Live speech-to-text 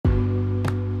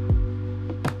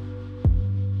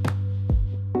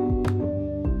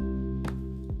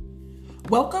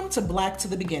Welcome to Black to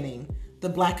the Beginning, the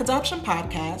Black Adoption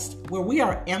Podcast, where we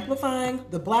are amplifying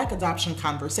the Black adoption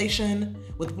conversation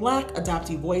with Black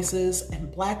adoptee voices and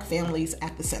Black families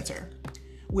at the center.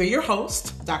 We're your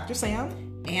hosts, Dr.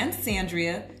 Sam and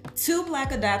Sandria, two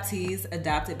Black adoptees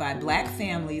adopted by Black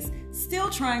families, still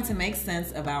trying to make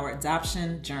sense of our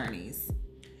adoption journeys.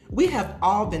 We have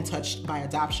all been touched by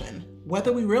adoption,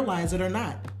 whether we realize it or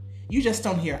not. You just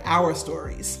don't hear our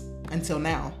stories until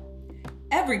now.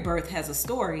 Every birth has a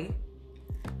story.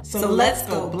 So let's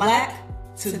go Black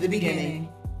to the beginning.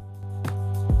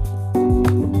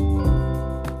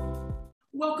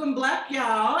 Welcome, Black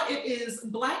y'all. It is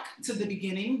Black to the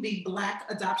Beginning, the Black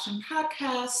Adoption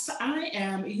Podcast. I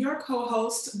am your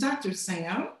co-host, Dr.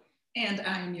 Sam. And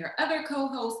I am your other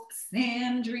co-host,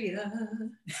 Sandria.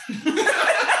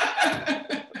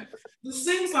 The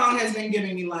sing song has been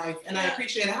giving me life, and I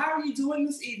appreciate it. How are you doing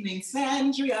this evening,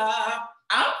 Sandria?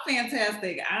 I'm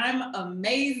fantastic. I'm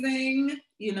amazing.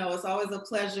 You know, it's always a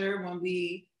pleasure when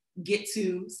we get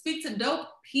to speak to dope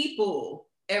people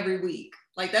every week.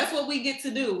 Like, that's what we get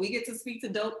to do. We get to speak to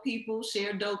dope people,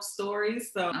 share dope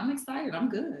stories. So I'm excited. I'm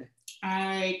good.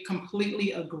 I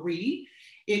completely agree.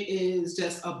 It is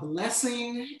just a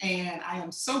blessing, and I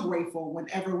am so grateful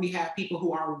whenever we have people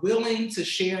who are willing to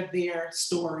share their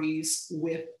stories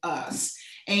with us.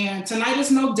 And tonight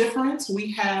is no different.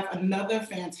 We have another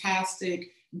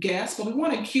fantastic guest, but we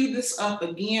want to cue this up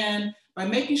again by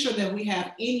making sure that we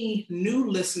have any new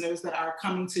listeners that are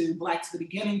coming to Black to the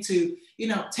Beginning to,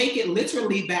 take it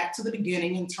literally back to the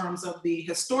beginning in terms of the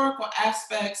historical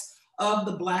aspects of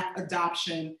the Black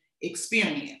adoption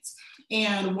experience.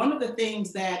 And one of the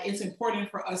things that is important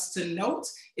for us to note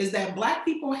is that Black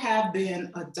people have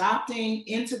been adopting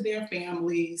into their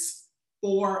families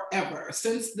forever.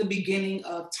 Since the beginning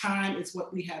of time, it's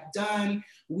what we have done.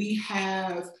 We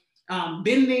have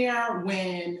been there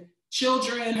when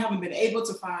children haven't been able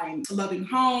to find loving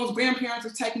homes. Grandparents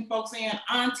are taking folks in,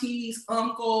 aunties,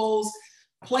 uncles,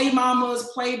 play mamas,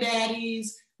 play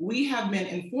daddies. We have been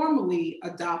informally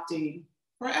adopting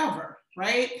forever,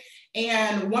 right?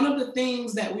 And one of the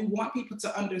things that we want people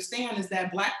to understand is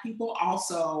that Black people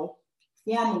also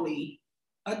formally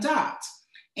adopt.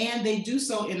 And they do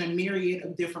so in a myriad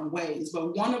of different ways.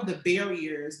 But one of the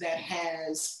barriers that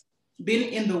has been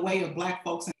in the way of Black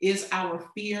folks is our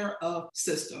fear of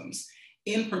systems,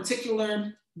 in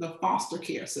particular, the foster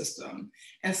care system.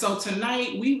 And so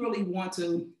tonight, we really want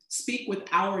to speak with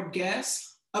our guests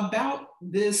about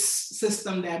this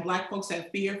system that Black folks have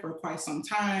feared for quite some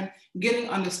time, getting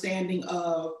understanding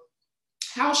of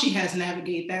how she has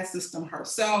navigated that system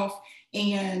herself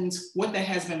and what that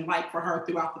has been like for her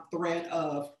throughout the thread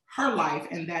of her life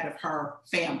and that of her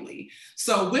family.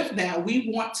 So with that,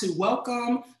 we want to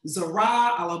welcome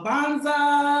Zahra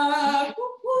Alabanza.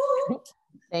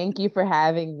 Thank you for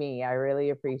having me. I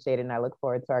really appreciate it, and I look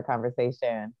forward to our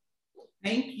conversation.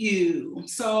 Thank you.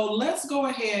 So let's go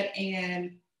ahead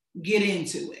and get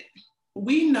into it.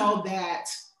 We know that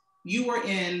you were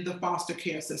in the foster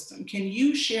care system. Can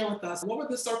you share with us what were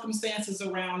the circumstances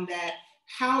around that?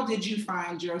 How did you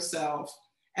find yourself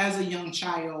as a young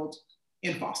child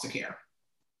in foster care?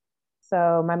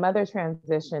 So my mother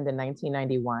transitioned in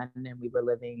 1991, and we were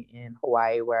living in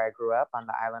Hawaii, where I grew up on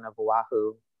the island of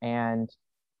Oahu. And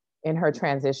in her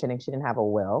transitioning, she didn't have a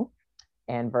will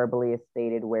and verbally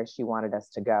stated where she wanted us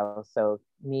to go. So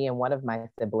me and one of my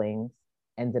siblings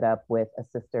ended up with a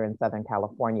sister in Southern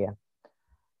California.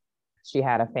 She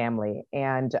had a family.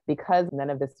 And because none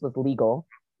of this was legal,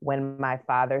 when my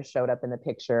father showed up in the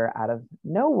picture out of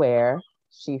nowhere,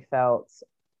 she felt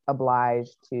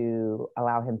obliged to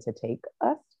allow him to take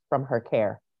us from her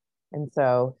care. And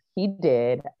so he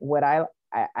did what I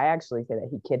actually say that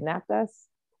he kidnapped us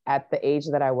at the age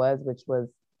that I was, which was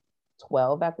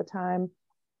 12 at the time.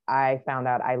 I found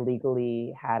out I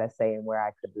legally had a say in where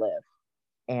I could live.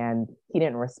 And he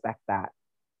didn't respect that.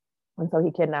 And so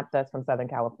he kidnapped us from Southern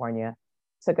California,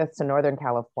 took us to Northern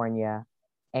California,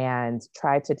 and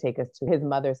tried to take us to his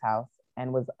mother's house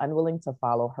and was unwilling to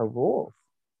follow her rules.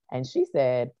 And she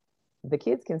said, the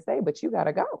kids can stay, but you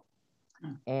gotta go.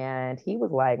 And he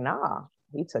was like, nah.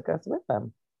 He took us with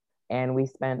him. And we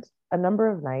spent a number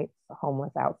of nights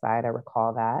homeless outside, I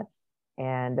recall that,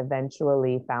 and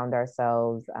eventually found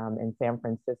ourselves in San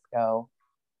Francisco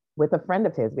with a friend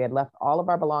of his. We had left all of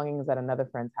our belongings at another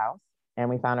friend's house, and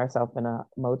we found ourselves in a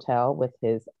motel with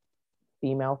his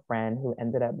female friend who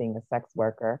ended up being a sex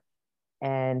worker.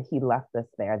 And he left us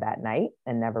there that night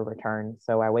and never returned.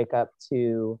 So I wake up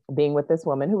to being with this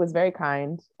woman who was very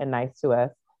kind and nice to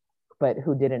us, but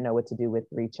who didn't know what to do with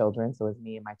 3 children. So it was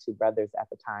me and my 2 brothers at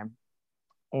the time,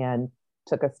 and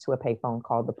took us to a payphone,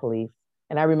 called the police,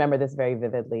 And I remember this very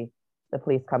vividly, the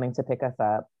police coming to pick us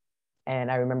up.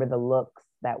 And I remember the looks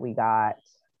that we got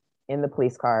in the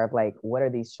police car of like, what are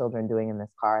these children doing in this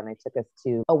car? And they took us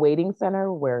to a waiting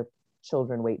center where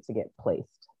children wait to get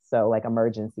placed. So like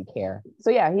emergency care.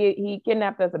 So yeah, he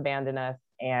kidnapped us, abandoned us,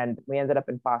 and we ended up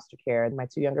in foster care. My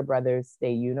two younger brothers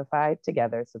stay unified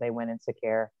together. So they went into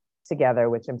care together,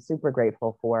 which I'm super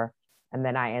grateful for. And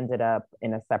then I ended up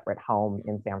in a separate home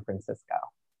in San Francisco.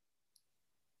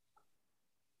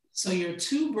 So your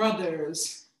two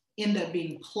brothers end up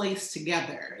being placed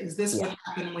together. Is this what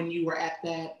happened when you were at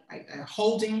that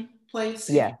holding place?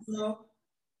 Yes.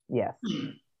 Yes.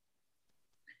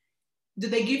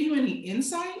 Did they give you any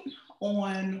insight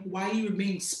on why you were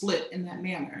being split in that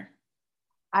manner?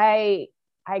 I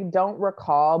don't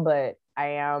recall, but I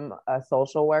am a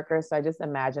social worker. So I just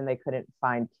imagine they couldn't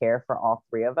find care for all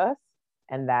three of us.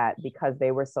 And that because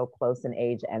they were so close in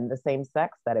age and the same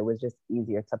sex, that it was just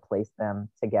easier to place them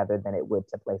together than it would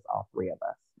to place all three of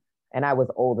us. And I was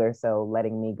older, so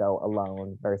letting me go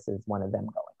alone versus one of them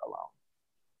going alone.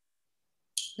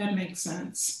 That makes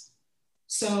sense.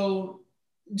 So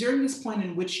during this point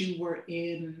in which you were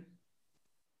in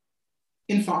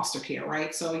foster care,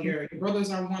 right? So your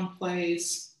brothers are one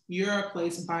place, you're a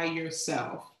place by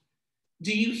yourself.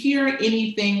 Do you hear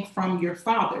anything from your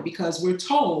father? Because we're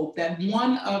told that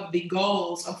one of the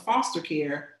goals of foster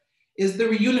care is the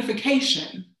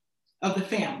reunification of the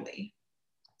family.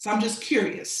 So I'm just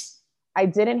curious. I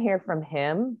didn't hear from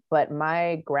him, but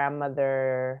my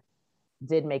grandmother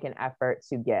did make an effort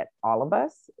to get all of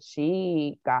us.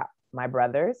 She got my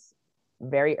brothers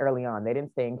very early on. They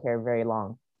didn't stay in care very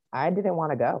long. I didn't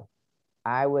want to go.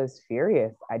 I was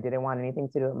furious. I didn't want anything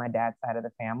to do with my dad's side of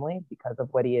the family because of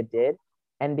what he had did.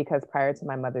 And because prior to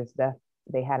my mother's death,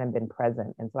 they hadn't been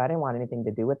present. And so I didn't want anything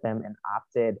to do with them and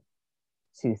opted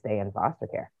to stay in foster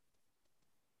care.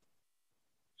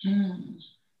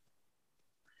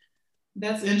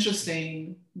 That's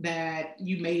interesting that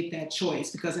you made that choice,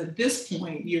 because at this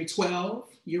point, you're 12,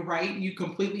 you're right, you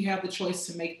completely have the choice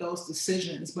to make those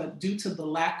decisions, but due to the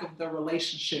lack of the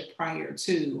relationship prior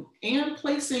to, and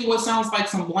placing what sounds like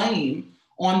some blame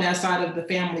on that side of the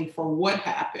family for what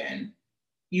happened,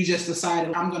 you just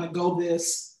decided, I'm going to go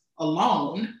this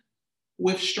alone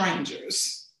with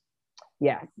strangers.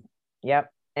 Yeah.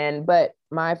 Yep. But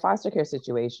my foster care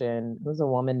situation was a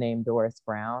woman named Doris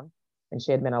Brown, and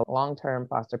she had been a long-term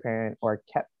foster parent, or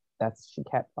she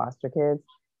kept foster kids.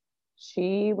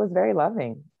 She was very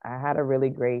loving. I had a really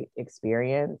great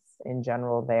experience in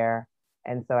general there.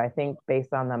 And so I think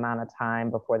based on the amount of time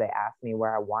before they asked me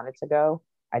where I wanted to go,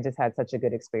 I just had such a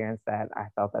good experience that I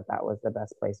felt that that was the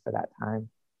best place for that time.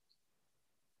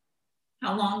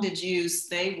 How long did you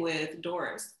stay with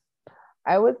Doris?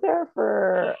 I was there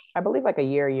for, I believe, like a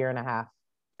year and a half.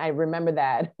 I remember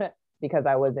that because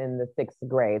I was in the 6th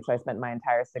grade. So I spent my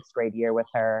entire 6th grade year with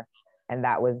her. And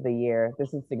that was the year,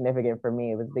 this is significant for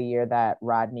me, it was the year that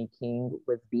Rodney King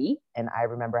was beat. And I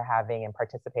remember having and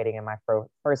participating in my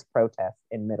first protest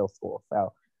in middle school.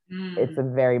 So it's a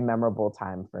very memorable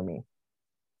time for me.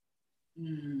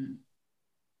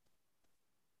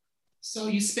 So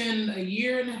you spend a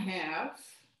year and a half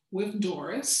with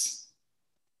Doris.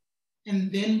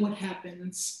 And then what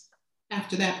happens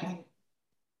after that point?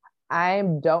 I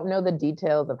don't know the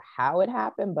details of how it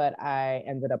happened, but I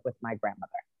ended up with my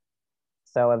grandmother.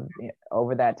 So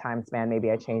over that time span,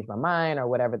 maybe I changed my mind or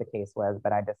whatever the case was,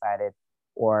 but I decided,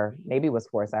 or maybe it was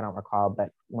forced, I don't recall, but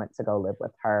went to go live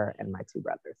with her and my two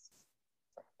brothers.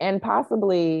 And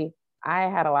possibly I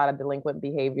had a lot of delinquent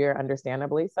behavior,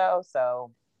 understandably so.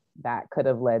 So that could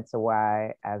have led to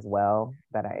why as well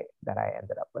that I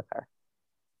ended up with her.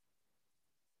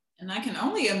 And I can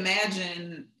only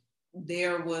imagine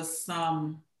there was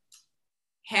some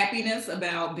happiness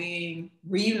about being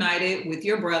reunited with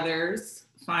your brothers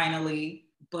finally,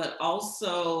 but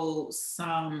also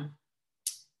some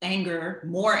anger,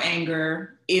 more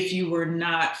anger, if you were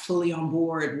not fully on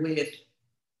board with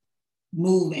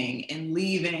moving and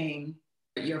leaving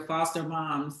your foster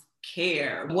mom's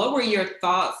care. What were your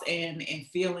thoughts and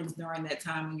feelings during that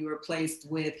time when you were placed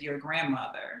with your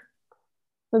grandmother?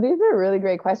 So these are really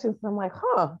great questions. I'm like,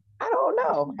 I don't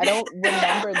know. I don't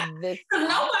remember this.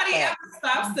 Nobody ever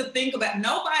stops to think about,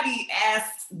 nobody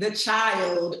asks the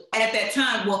child at that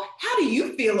time, well, how do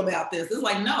you feel about this? It's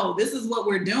like, no, this is what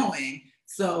we're doing.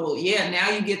 So yeah, now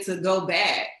you get to go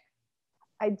back.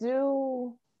 I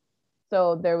do.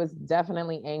 So there was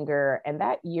definitely anger. And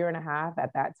that year and a half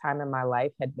at that time in my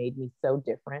life had made me so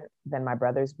different than my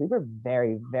brothers. We were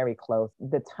very, very close.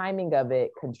 The timing of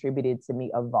it contributed to me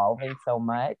evolving so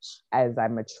much as I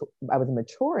was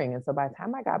maturing. And so by the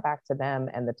time I got back to them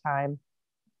and the time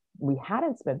we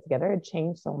hadn't spent together had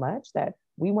changed so much that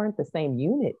we weren't the same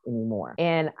unit anymore.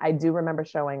 And I do remember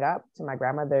showing up to my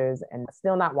grandmother's and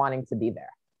still not wanting to be there.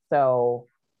 So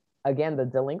again, the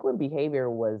delinquent behavior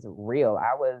was real.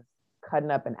 I was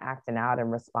cutting up and acting out in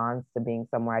response to being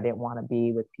somewhere I didn't want to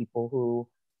be, with people who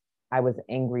I was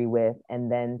angry with,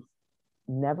 and then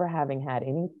never having had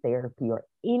any therapy or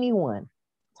anyone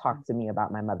talk to me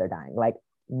about my mother dying. Like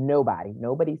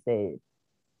nobody said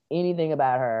anything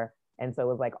about her. And so it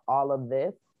was like all of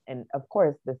this. And of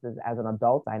course, this is as an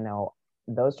adult, I know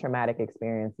those traumatic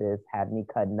experiences had me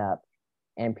cutting up,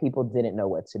 and people didn't know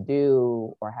what to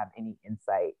do or have any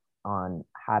insight on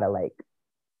how to like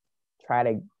try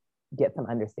to get some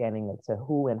understanding as to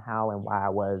who and how and why I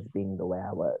was being the way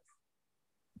I was.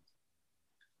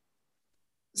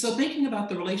 So thinking about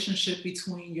the relationship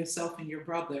between yourself and your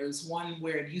brothers, one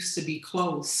where it used to be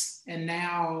close and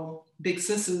now Big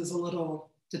Sis is a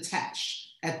little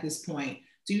detached at this point.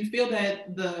 Do you feel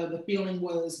that the feeling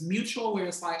was mutual, where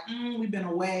it's like, we've been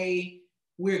away,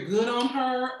 we're good on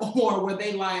her? Or were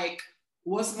they like,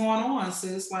 what's going on,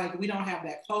 sis? Like, we don't have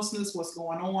that closeness, what's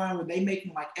going on? Were they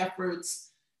making like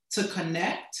efforts to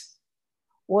connect?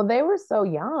 Well, they were so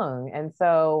young. And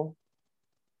so,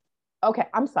 okay,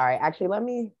 I'm sorry.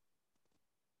 Actually,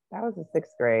 that was the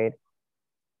sixth grade.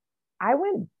 I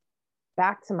went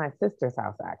back to my sister's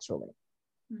house actually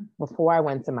before I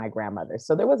went to my grandmother's.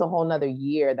 So there was a whole nother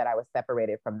year that I was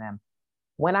separated from them.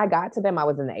 When I got to them, I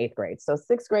was in the eighth grade. So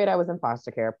sixth grade, I was in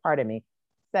foster care, pardon me.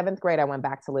 Seventh grade, I went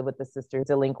back to live with the sister,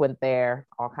 delinquent there,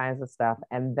 all kinds of stuff.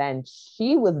 And then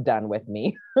she was done with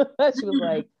me. She was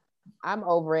like, I'm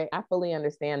over it. I fully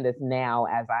understand this now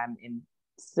as I'm in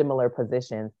similar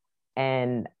positions.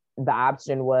 And the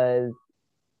option was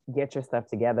get your stuff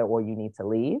together or you need to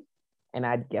leave. And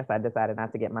I guess I decided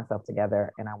not to get myself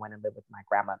together, and I went and lived with my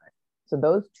grandmother. So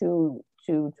those two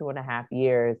and a half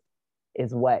years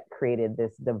is what created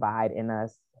this divide in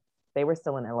us. They were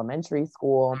still in elementary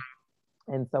school.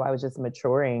 And so I was just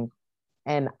maturing,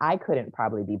 and I couldn't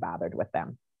probably be bothered with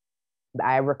them.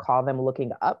 I recall them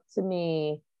looking up to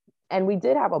me, and we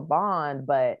did have a bond,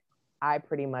 but I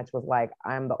pretty much was like,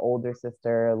 I'm the older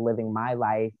sister living my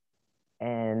life,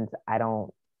 and I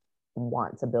don't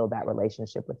want to build that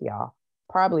relationship with y'all.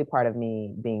 Probably part of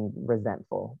me being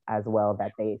resentful as well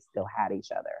that they still had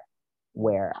each other,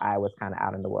 where I was kind of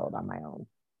out in the world on my own.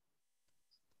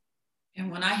 And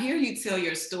when I hear you tell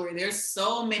your story, there's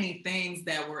so many things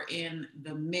that were in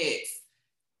the mix.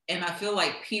 And I feel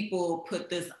like people put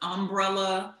this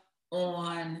umbrella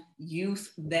on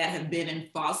youth that have been in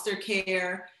foster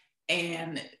care.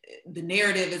 And the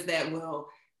narrative is that, well,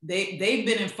 they've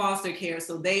been in foster care,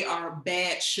 so they are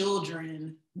bad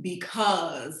children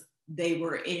because they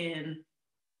were in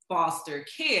foster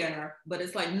care. But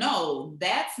it's like, no,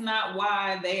 that's not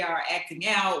why they are acting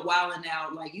out, wilding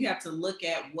out. Like, you have to look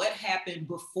at what happened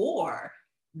before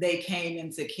they came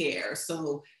into care.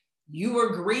 So you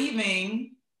were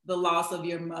grieving the loss of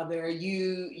your mother.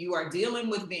 You are dealing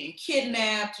with being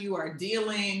kidnapped. You are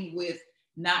dealing with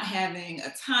not having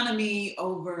autonomy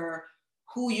over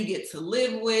who you get to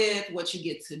live with, what you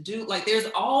get to do. Like, there's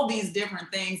all these different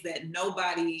things that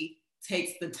nobody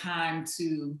takes the time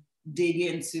to dig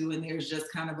into. And there's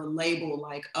just kind of a label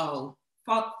like, oh,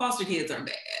 foster kids are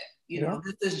bad. You know,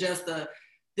 this is just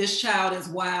this child is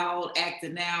wild,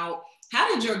 acting out.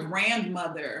 How did your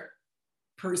grandmother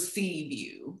perceive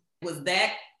you? Was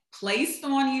that placed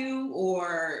on you,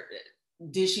 or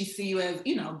did she see you as,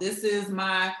 you know, this is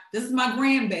my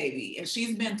grandbaby and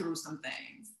she's been through some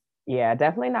things? Yeah,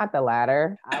 definitely not the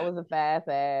latter. I was a fast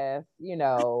ass, you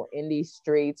know, in these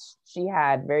streets. She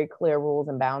had very clear rules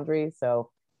and boundaries.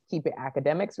 So keep your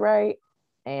academics right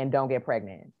and don't get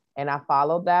pregnant. And I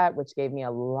followed that, which gave me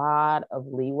a lot of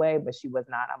leeway, but she was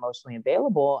not emotionally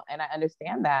available. And I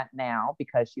understand that now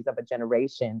because she's of a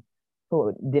generation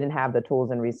who didn't have the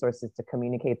tools and resources to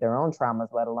communicate their own traumas,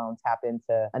 let alone tap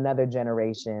into another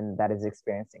generation that is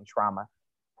experiencing trauma.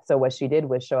 So what she did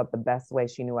was show up the best way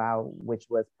she knew how, which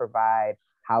was provide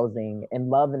housing and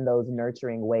love in those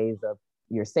nurturing ways of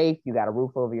you're safe, you got a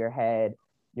roof over your head,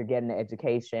 you're getting an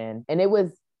education. And it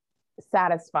was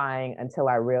satisfying until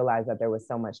I realized that there was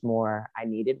so much more I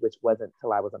needed, which wasn't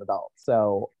until I was an adult.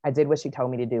 So I did what she told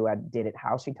me to do. I did it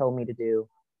how she told me to do.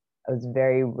 I was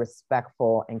very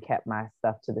respectful and kept my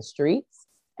stuff to the streets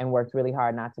and worked really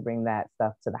hard not to bring that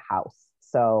stuff to the house.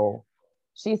 So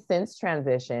she's since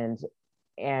transitioned,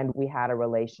 and we had a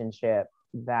relationship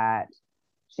that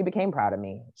she became proud of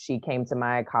me. She came to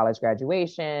my college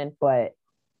graduation, but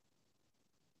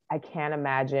I can't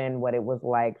imagine what it was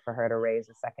like for her to raise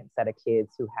a second set of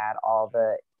kids who had all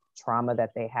the trauma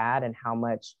that they had and how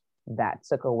much that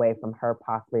took away from her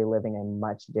possibly living a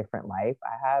much different life.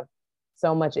 I have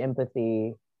so much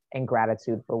empathy and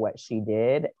gratitude for what she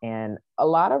did, and a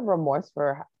lot of remorse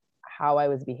for how I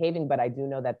was behaving. But I do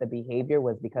know that the behavior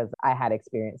was because I had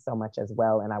experienced so much as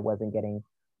well, and I wasn't getting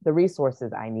the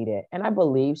resources I needed. And I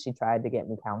believe she tried to get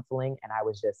me counseling, and I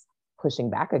was just pushing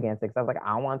back against it because I was like,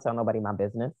 I don't want to tell nobody my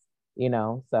business, you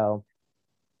know? So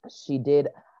she did.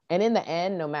 And in the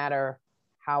end, no matter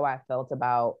how I felt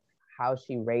about how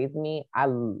she raised me, I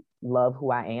love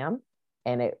who I am.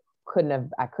 And I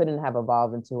couldn't have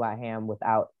evolved into who I am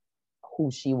without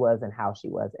who she was and how she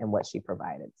was and what she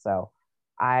provided. So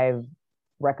I've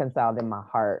reconciled in my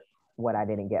heart what I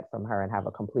didn't get from her and have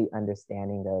a complete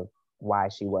understanding of why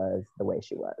she was the way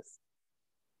she was.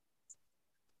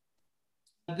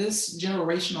 This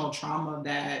generational trauma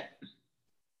that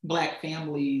Black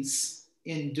families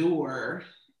endure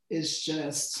is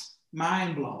just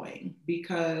mind-blowing,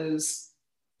 because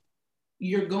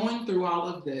you're going through all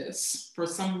of this for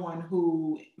someone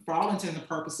who, for all intents and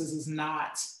purposes, is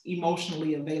not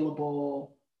emotionally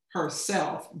available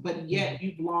herself, but yet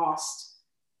you've lost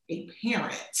a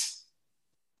parent.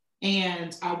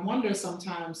 And I wonder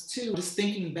sometimes too, just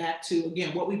thinking back to,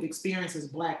 again, what we've experienced as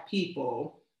Black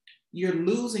people, you're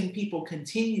losing people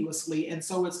continuously. And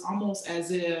so it's almost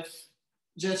as if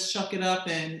just shuck it up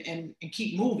and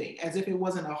keep moving, as if it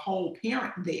wasn't a whole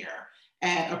parent there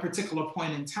at a particular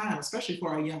point in time, especially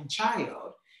for a young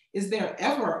child. Is there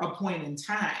ever a point in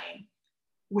time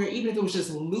where, even if it was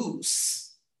just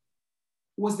loose,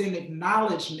 was there an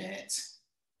acknowledgement,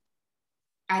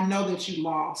 I know that you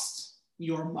lost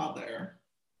your mother.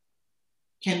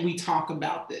 Can we talk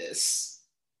about this?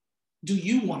 Do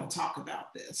you want to talk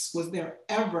about this? Was there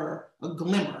ever a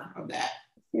glimmer of that?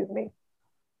 Excuse me.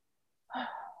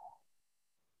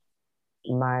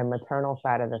 My maternal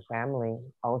side of the family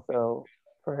also,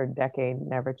 for a decade,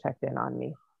 never checked in on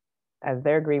me as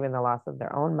they're grieving the loss of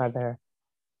their own mother.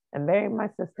 And my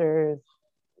sisters,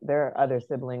 there are other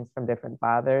siblings from different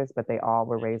fathers, but they all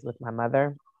were raised with my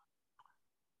mother.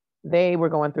 They were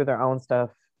going through their own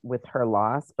stuff with her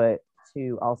loss, but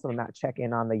to also not check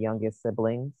in on the youngest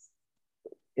siblings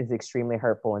is extremely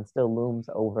hurtful and still looms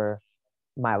over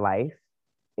my life.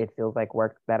 It feels like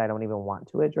work that I don't even want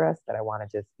to address, that I want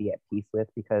to just be at peace with,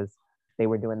 because they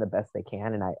were doing the best they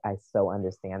can. And I so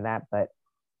understand that. But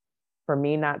for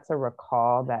me not to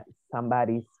recall that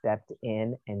somebody stepped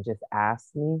in and just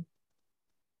asked me,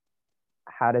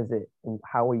 how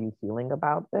are you feeling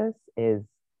about this? Is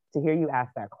to hear you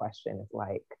ask that question is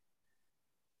like,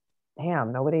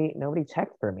 damn, nobody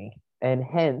checked for me. And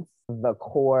hence the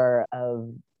core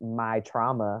of my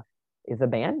trauma is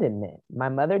abandonment. My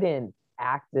mother didn't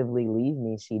actively leave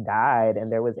me. She died,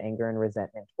 and there was anger and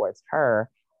resentment towards her,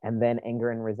 and then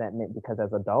anger and resentment because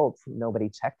as adults, nobody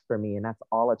checked for me. And that's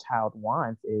all a child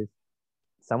wants, is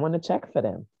someone to check for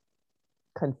them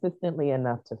consistently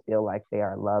enough to feel like they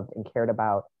are loved and cared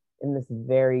about in this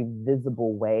very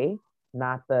visible way,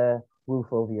 not the roof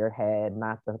over your head,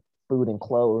 not the food and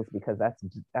clothes, because that's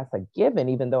a given.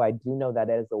 Even though I do know that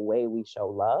is a way we show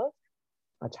love,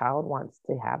 a child wants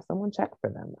to have someone check for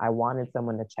them. I wanted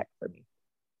someone to check for me,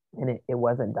 and it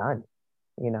wasn't done,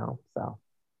 so.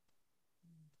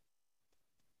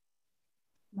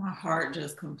 My heart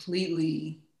just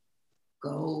completely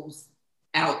goes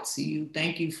out to you.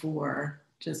 Thank you for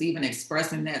just even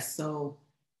expressing that so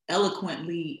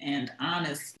eloquently and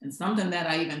honest. And something that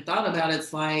I even thought about,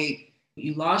 it's like,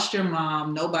 you lost your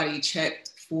mom, nobody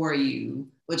checked for you,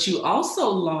 but you also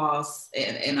lost,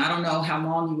 and I don't know how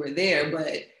long you were there,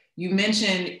 but you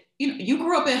mentioned, you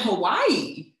grew up in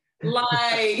Hawaii.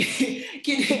 Like,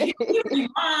 can you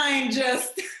rewind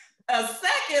just a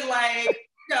second? Like,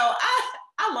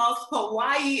 I lost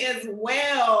Hawaii as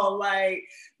well. Like,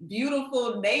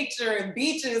 beautiful nature and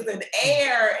beaches and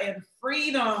air and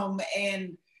freedom,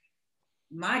 and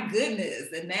my goodness.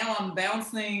 And now I'm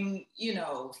bouncing,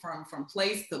 from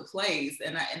place to place.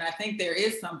 And I think there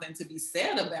is something to be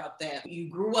said about that. You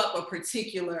grew up a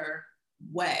particular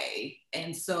way,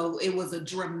 and so it was a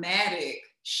dramatic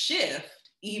shift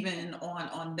even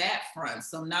on that front.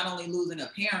 So not only losing a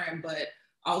parent, but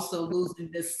also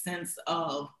losing this sense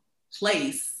of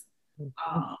place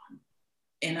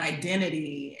and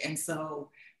identity. And so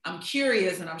I'm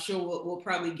curious, and I'm sure we'll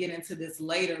probably get into this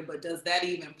later, but does that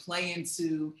even play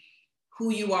into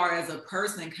who you are as a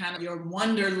person, kind of your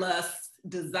wanderlust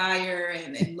desire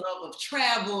and love of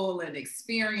travel and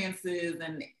experiences,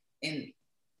 and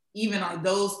even are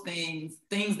those things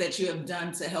that you have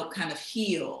done to help kind of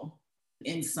heal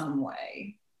in some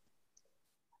way?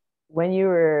 When you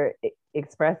were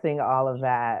expressing all of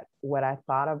that, what I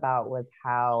thought about was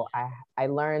how I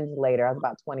learned later, I was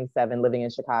about 27 living in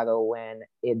Chicago when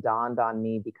it dawned on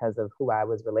me because of who I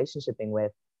was relationshiping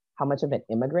with, how much of an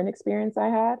immigrant experience I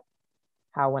had,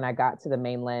 how when I got to the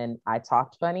mainland, I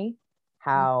talked funny,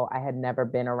 how I had never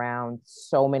been around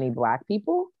so many Black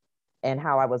people, and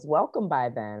how I was welcomed by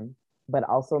them, but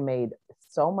also made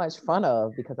so much fun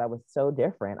of because I was so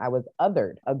different. I was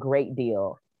othered a great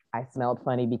deal. I smelled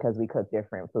funny because we cooked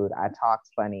different food. I talked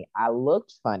funny. I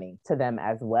looked funny to them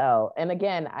as well. And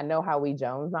again, I know how we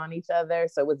Jones on each other.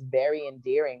 So it was very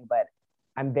endearing, but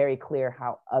I'm very clear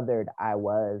how othered I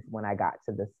was when I got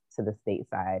to the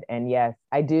stateside. And yes,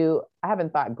 I do. I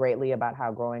haven't thought greatly about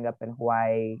how growing up in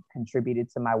Hawaii contributed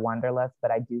to my wanderlust,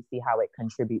 but I do see how it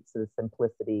contributes to the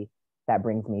simplicity that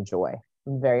brings me joy.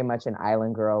 I'm very much an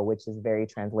island girl, which is very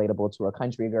translatable to a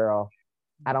country girl.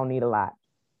 I don't need a lot.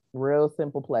 Real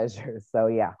simple pleasures. So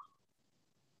yeah.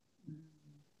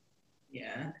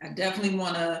 Yeah, I definitely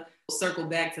want to circle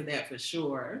back to that for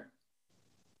sure.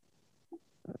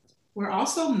 We're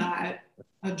also not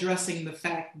addressing the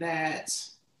fact that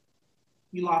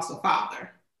you lost a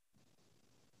father.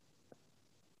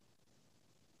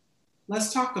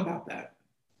 Let's talk about that.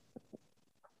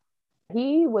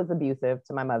 He was abusive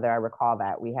to my mother. I recall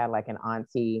that. We had like an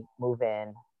auntie move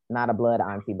in, not a blood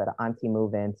auntie, but an auntie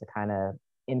move in to kind of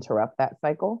interrupt that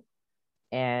cycle.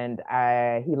 And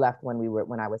he left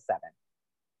when I was 7.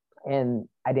 And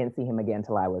I didn't see him again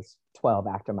till I was 12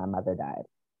 after my mother died.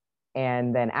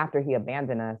 And then after he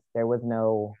abandoned us, there was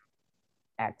no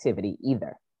activity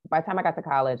either. By the time I got to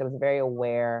college, I was very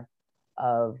aware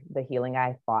of the healing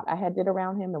I thought I had did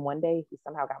around him. And one day he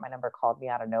somehow got my number, called me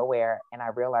out of nowhere, and I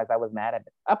realized I was mad at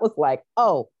him. I was like,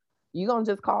 oh, you gonna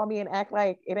just call me and act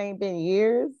like it ain't been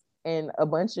years and a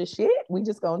bunch of shit? We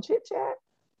just gonna chit chat?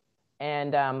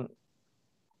 And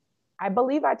I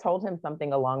believe I told him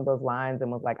something along those lines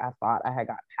and was like, I thought I had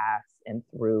got past and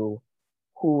through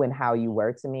who and how you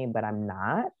were to me, but I'm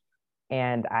not.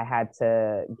 And I had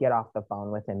to get off the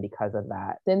phone with him because of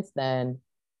that. Since then,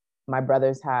 my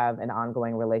brothers have an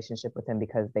ongoing relationship with him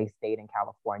because they stayed in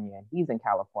California and he's in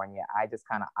California. I just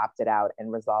kind of opted out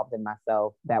and resolved in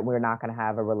myself that we're not going to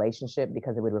have a relationship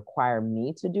because it would require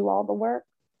me to do all the work.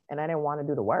 And I didn't want to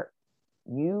do the work.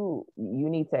 You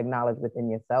need to acknowledge within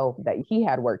yourself that he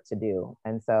had work to do.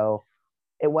 And so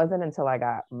it wasn't until I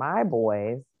got my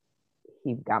boys,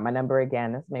 he got my number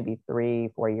again. This maybe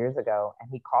 3-4 years ago, and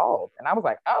he called, and I was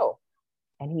like, oh.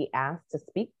 And he asked to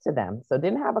speak to them. So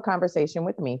didn't have a conversation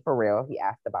with me for real. He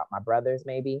asked about my brothers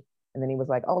maybe, and then he was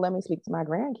like, oh, let me speak to my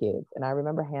grandkids. And I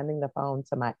remember handing the phone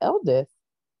to my eldest,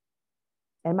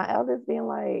 and my eldest being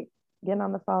like, getting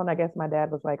on the phone. I guess my dad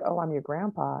was like, oh, I'm your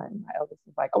grandpa, and my eldest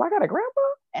was like, oh, I got a grandpa.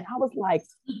 And I was like,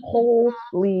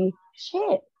 holy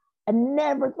shit. I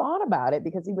never thought about it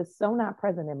because he was so not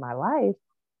present in my life.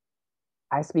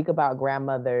 I speak about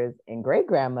grandmothers and great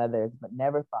grandmothers, but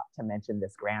never thought to mention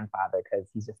this grandfather because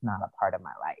he's just not a part of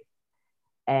my life.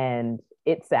 And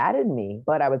it saddened me,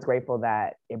 but I was grateful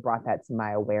that it brought that to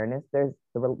my awareness. There's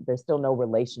still no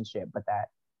relationship, but that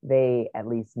they at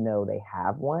least know they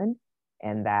have one,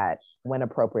 and that when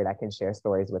appropriate, I can share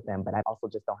stories with them, but I also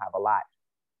just don't have a lot.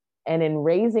 And in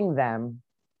raising them,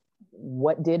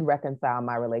 what did reconcile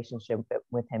my relationship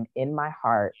with him in my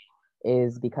heart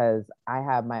is because I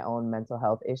have my own mental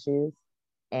health issues,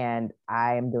 and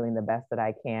I am doing the best that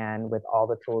I can with all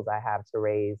the tools I have to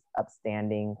raise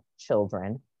upstanding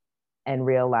children, and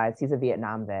realize he's a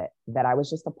Vietnam vet, that I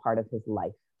was just a part of his life.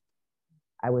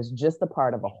 I was just a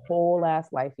part of a whole ass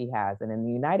life he has. And in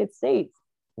the United States,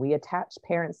 we attach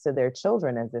parents to their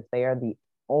children as if they are the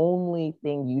only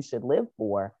thing you should live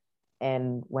for.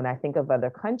 And when I think of other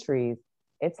countries,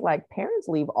 it's like parents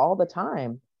leave all the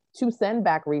time to send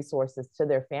back resources to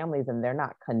their families, and they're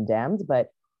not condemned. But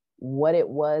what it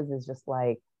was is just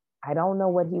like, I don't know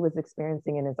what he was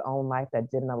experiencing in his own life that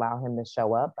didn't allow him to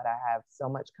show up, but I have so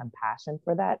much compassion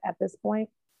for that at this point,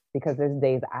 because there's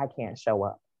days I can't show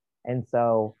up. And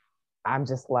so I'm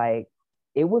just like,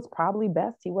 it was probably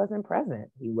best he wasn't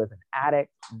present. He was an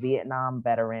addict, Vietnam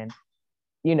veteran.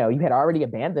 You know, you had already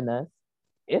abandoned us.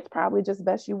 It's probably just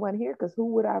best you weren't here, because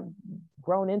who would I've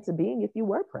grown into being if you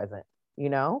were present, you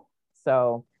know?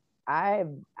 So I've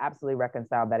absolutely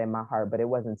reconciled that in my heart, but it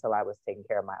wasn't until I was taking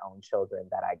care of my own children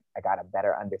that I got a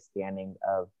better understanding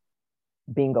of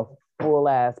being a full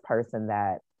ass person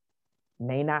that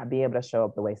may not be able to show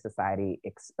up the way society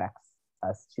expects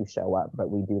us to show up, but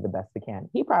we do the best we can.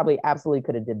 He probably absolutely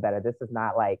could have did better. This is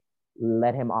not like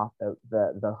let him off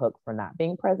the hook for not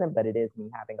being present, but it is me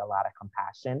having a lot of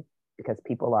compassion, because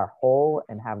people are whole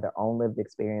and have their own lived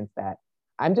experience that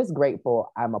I'm just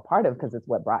grateful I'm a part of, because it's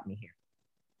what brought me here.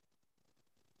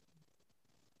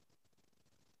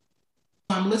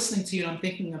 I'm listening to you and I'm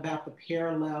thinking about the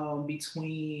parallel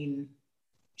between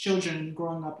children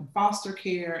growing up in foster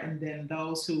care and then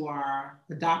those who are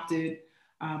adopted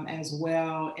as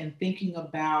well, and thinking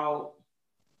about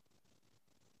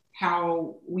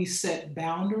how we set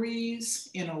boundaries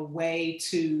in a way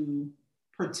to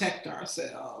protect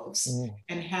ourselves,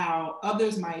 and how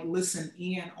others might listen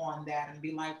in on that and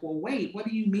be like, well, wait, what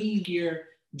do you mean you're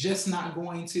just not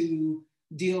going to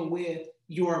deal with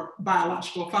your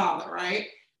biological father, right?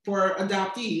 For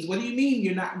adoptees, what do you mean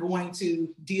you're not going to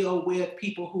deal with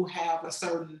people who have a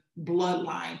certain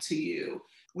bloodline to you?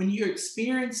 When you're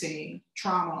experiencing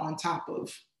trauma on top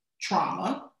of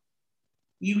trauma,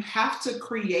 you have to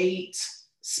create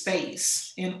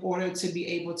space in order to be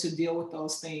able to deal with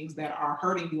those things that are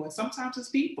hurting you. And sometimes it's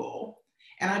people.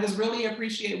 And I just really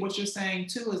appreciate what you're saying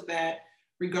too, is that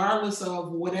regardless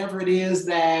of whatever it is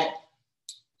that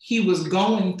he was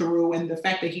going through and the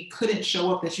fact that he couldn't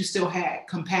show up, that you still had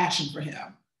compassion for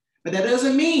him. But that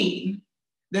doesn't mean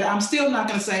that I'm still not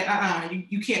going to say,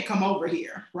 you can't come over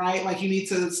here, right? Like, you need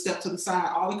to step to the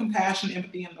side. All the compassion,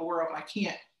 empathy in the world, I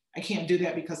can't do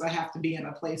that because I have to be in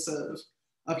a place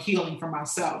of healing for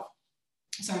myself.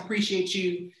 So I appreciate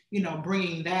you,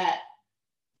 bringing that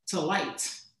to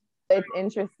light. It's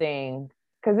interesting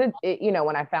because it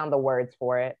when I found the words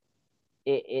for it,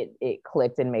 it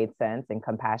clicked and made sense, and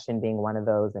compassion being one of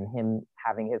those, and him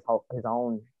having his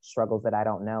own struggles that I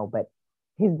don't know, but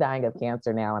he's dying of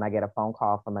cancer now, and I get a phone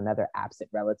call from another absent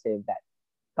relative that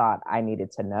thought I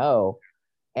needed to know,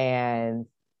 and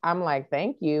I'm like,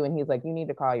 thank you, and he's like, you need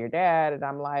to call your dad, and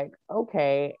I'm like,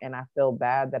 okay, and I feel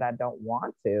bad that I don't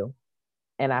want to,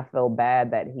 and I feel bad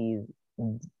that he's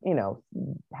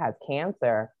has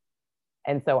cancer.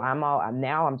 And so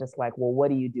I'm just like, well, what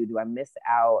do you do? Do I miss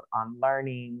out on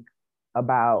learning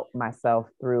about myself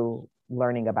through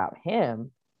learning about him?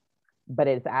 But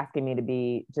it's asking me to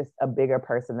be just a bigger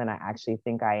person than I actually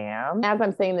think I am. As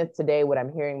I'm saying this today, what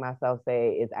I'm hearing myself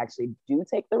say is actually do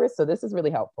take the risk. So this is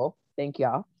really helpful. Thank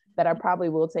y'all. That I probably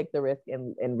will take the risk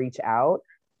and reach out,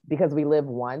 because we live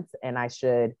once, and I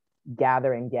should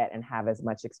gather and get and have as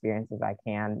much experience as I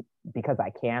can, because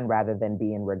I can, rather than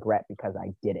be in regret because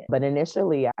I didn't. But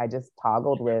initially I just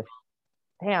toggled with,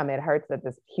 damn, it hurts that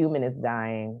this human is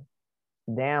dying.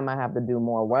 Damn, I have to do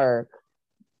more work.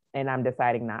 And I'm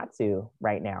deciding not to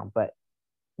right now, but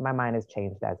my mind has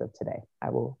changed as of today. I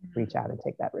will reach out and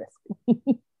take that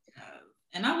risk.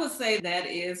 And I would say that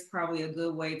is probably a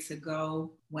good way to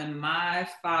go. When my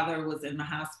father was in the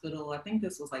hospital, I think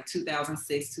this was like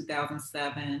 2006,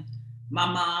 2007, my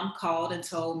mom called and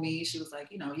told me, she was like,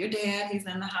 your dad, he's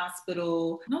in the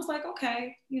hospital. And I was like,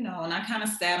 okay, and I kind of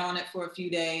sat on it for a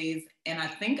few days. And I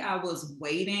think I was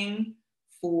waiting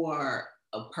for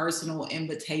a personal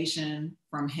invitation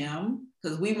from him,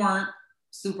 because we weren't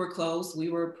super close. We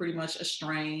were pretty much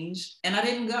estranged, and I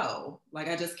didn't go. Like,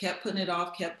 I just kept putting it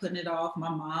off. My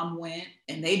mom went,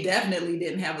 and they definitely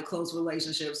didn't have a close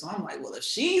relationship. So I'm like, well, if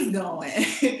she's going,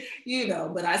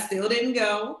 but I still didn't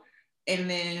go. And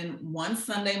then one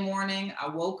Sunday morning, I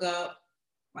woke up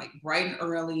like bright and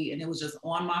early, and it was just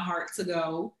on my heart to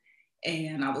go.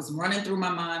 And I was running through my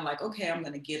mind like, okay, I'm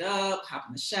going to get up, hop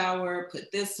in the shower,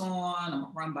 put this on, I'm going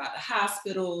to run by the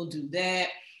hospital, do that.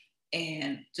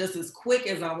 And just as quick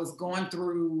as I was going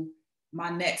through my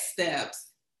next steps,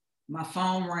 my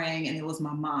phone rang, and it was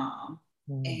my mom.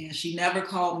 And she never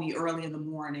called me early in the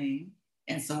morning.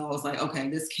 And so I was like, okay,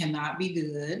 this cannot be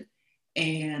good.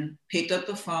 And picked up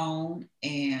the phone,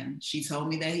 and she told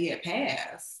me that he had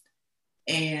passed.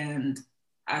 And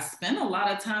I spent a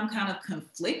lot of time kind of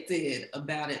conflicted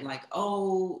about it. Like,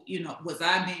 was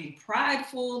I being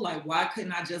prideful? Like, why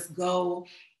couldn't I just go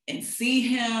and see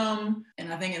him?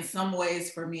 And I think in some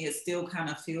ways for me, it still kind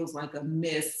of feels like a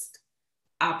missed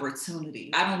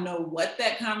opportunity. I don't know what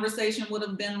that conversation would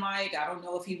have been like. I don't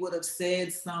know if he would have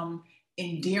said some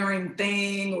endearing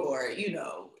thing, or,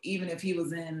 even if he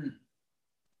was in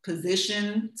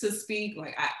position to speak,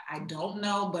 like, I don't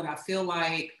know, but I feel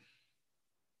like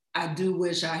I do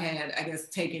wish I had, I guess,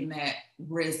 taken that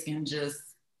risk and just,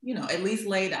 at least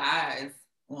laid eyes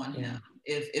on him,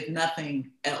 if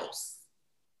nothing else.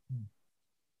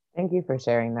 Thank you for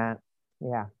sharing that.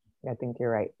 Yeah, I think you're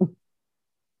right.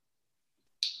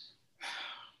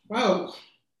 Whoa.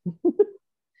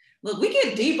 Look, we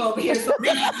get deep over here. So,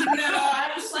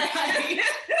 I was like,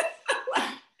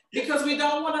 because we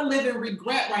don't want to live in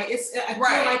regret, right? I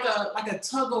feel like a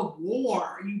tug of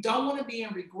war. You don't want to be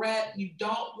in regret. You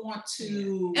don't want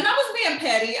to. And I was being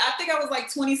petty. I think I was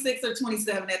like 26 or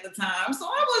 27 at the time. So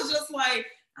I was just like,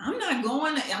 I'm not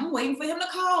going, I'm waiting for him to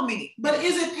call me. But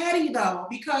is it petty though?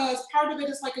 Because part of it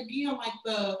is like, again, like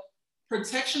the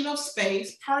protection of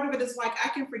space. Part of it is like, I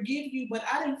can forgive you, but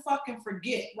I didn't fucking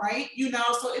forget, right? You know,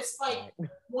 so it's like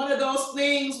one of those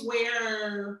things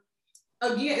where,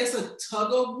 again, it's a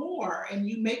tug of war and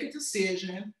you make a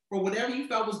decision for whatever you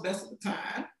felt was best at the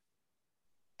time.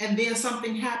 And then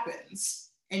something happens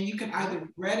and you can either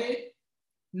regret it,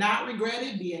 not regret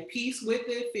it, be at peace with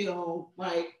it, feel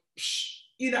like,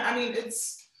 you know, I mean,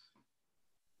 it's,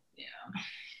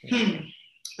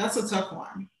 that's a tough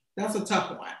one. That's a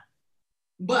tough one.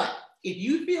 But if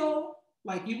you feel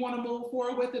like you want to move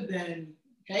forward with it, then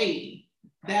hey,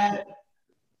 that's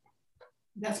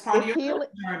part of your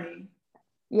journey.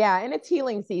 Yeah, and it's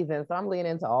healing season. So I'm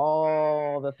leaning into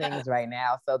all the things right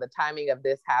now. So the timing of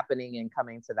this happening and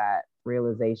coming to that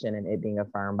realization and it being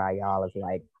affirmed by y'all is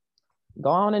like, go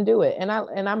on and do it. And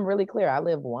I'm really clear. I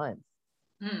live once.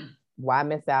 Why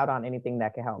miss out on anything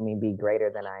that can help me be greater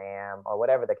than I am, or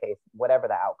whatever the case, whatever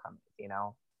the outcome is, you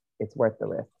know, it's worth the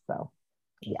risk. So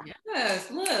yeah. Yes,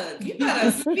 look, you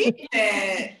gotta speak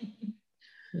that.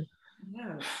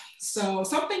 Yeah. So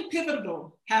something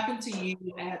pivotal happened to you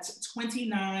at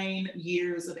 29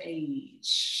 years of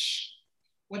age.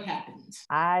 What happened?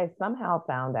 I somehow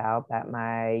found out that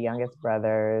my youngest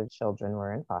brother's children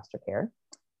were in foster care.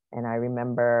 And I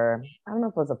remember, I don't know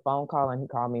if it was a phone call and he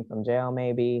called me from jail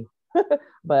maybe,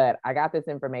 but I got this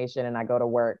information and I go to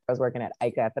work. I was working at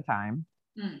ICA at the time.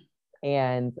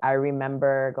 And I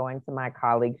remember going to my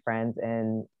colleague friends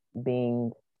and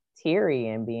being teary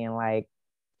and being like,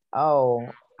 oh,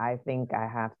 I think I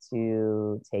have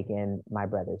to take in my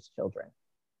brother's children,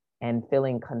 and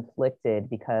feeling conflicted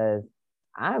because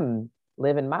I'm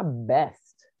living my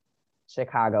best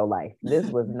Chicago life. This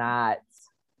was not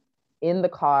in the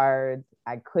cards.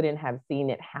 I couldn't have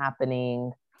seen it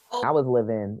happening. I was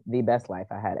living the best life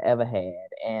I had ever had,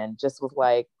 and just was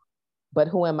like, but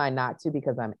who am I not to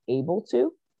because I'm able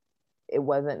to? It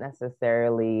wasn't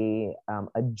necessarily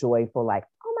a joyful, like,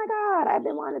 oh my God, I've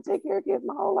been wanting to take care of kids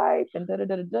my whole life and da da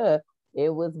da da da. It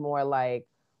was more like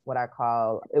what I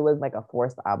call, it was like a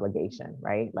forced obligation,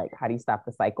 right? Like, how do you stop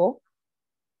the cycle?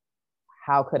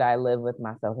 How could I live with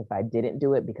myself if I didn't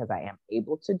do it because I am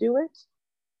able to do it?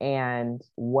 And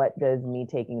what does me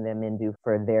taking them in do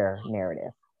for their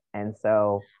narrative? And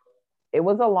so it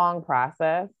was a long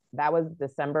process. That was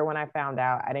December when I found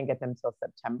out. I didn't get them till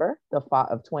September, the fall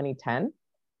of 2010.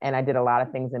 And I did a lot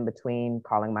of things in between,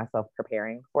 calling myself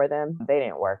preparing for them. They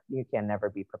didn't work. You can never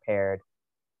be prepared.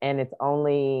 And it's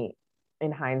only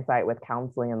in hindsight with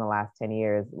counseling in the last 10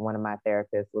 years, one of my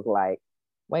therapists was like,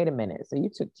 wait a minute. So you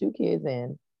took 2 kids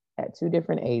in at 2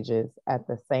 different ages at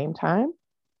the same time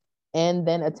and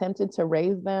then attempted to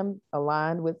raise them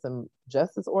aligned with some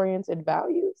justice-oriented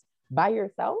values by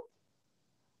yourself?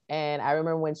 And I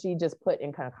remember when she just put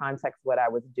in kind of context what I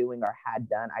was doing or had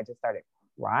done, I just started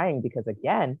crying because,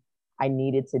 again, I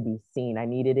needed to be seen. I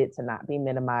needed it to not be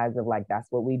minimized of like, that's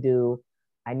what we do.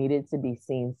 I needed to be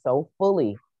seen so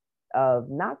fully of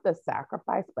not the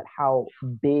sacrifice, but how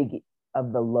big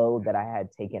of the load that I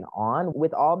had taken on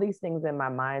with all these things in my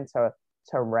mind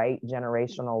to right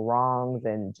generational wrongs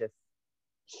and just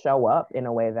show up in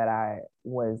a way that I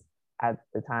was at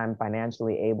the time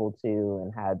financially able to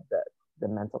and had the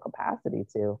mental capacity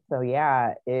to. So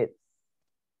yeah, it's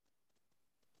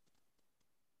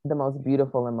the most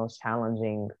beautiful and most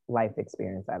challenging life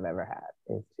experience I've ever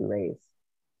had, is to raise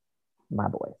my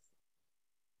boys.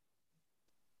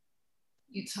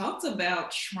 You talked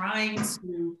about trying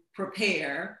to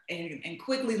prepare and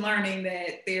quickly learning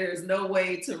that there's no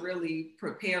way to really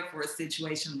prepare for a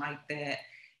situation like that.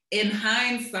 In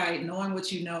hindsight, knowing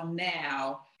what you know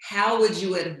now, how would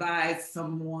you advise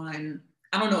someone,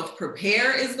 I don't know if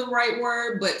prepare is the right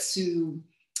word, but to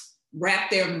wrap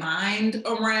their mind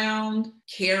around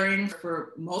caring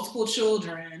for multiple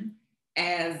children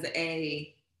as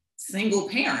a single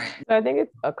parent? So I think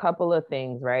it's a couple of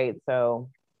things, right? So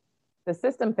the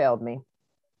system failed me.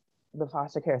 The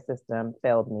foster care system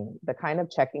failed me. The kind of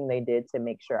checking they did to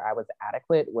make sure I was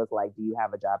adequate was like, do you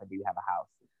have a job and do you have a house?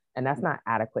 And that's not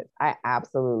adequate. I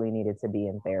absolutely needed to be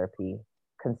in therapy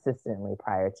consistently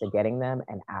prior to getting them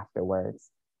and afterwards.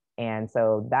 And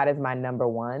so that is my number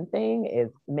one thing,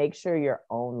 is make sure your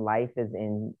own life is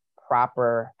in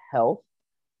proper health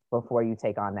before you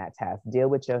take on that task. Deal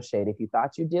with your shit. If you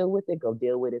thought you deal with it, go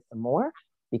deal with it some more,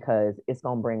 because it's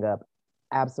going to bring up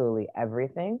absolutely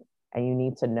everything. And you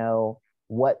need to know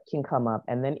what can come up.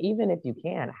 And then even if you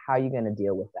can, how you're going to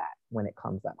deal with that when it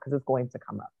comes up, because it's going to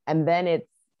come up. And then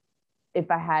if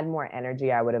I had more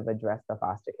energy, I would have addressed the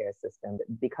foster care system.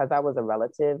 Because I was a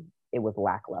relative, it was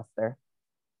lackluster.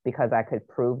 because I could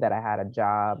prove that I had a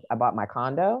job. I bought my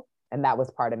condo, and that was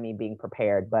part of me being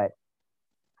prepared. But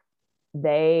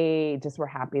they just were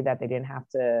happy that they didn't have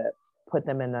to put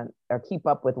them in or keep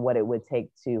up with what it would take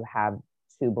to have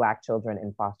two Black children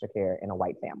in foster care in a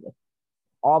white family,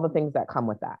 all the things that come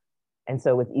with that. And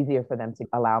so it's easier for them to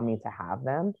allow me to have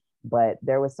them. But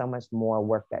there was so much more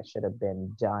work that should have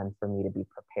been done for me to be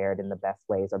prepared in the best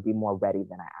ways or be more ready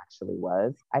than I actually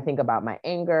was. I think about my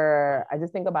anger. I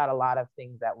just think about a lot of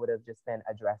things that would have just been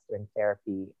addressed in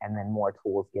therapy, and then more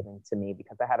tools given to me,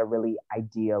 because I had a really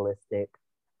idealistic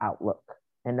outlook,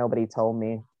 and nobody told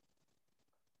me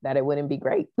that it wouldn't be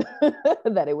great,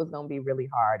 that it was going to be really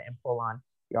hard and pull on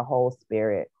your whole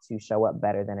spirit to show up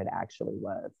better than it actually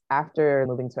was. After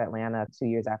moving to Atlanta, 2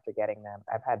 years after getting them,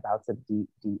 I've had bouts of deep,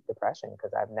 deep depression,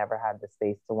 because I've never had the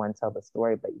space to, one, tell the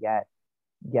story, but yet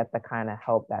get the kind of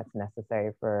help that's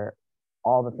necessary for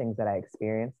all the things that I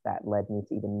experienced that led me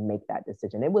to even make that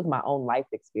decision. It was my own life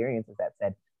experiences that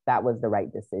said that was the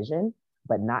right decision,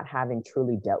 but not having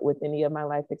truly dealt with any of my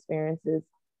life experiences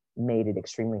made it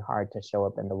extremely hard to show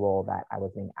up in the role that I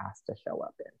was being asked to show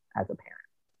up in as a parent.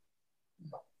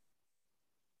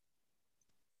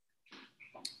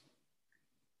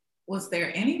 Was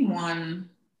there anyone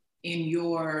in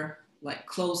your like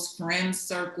close friend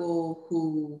circle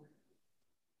who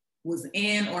was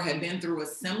in or had been through a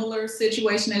similar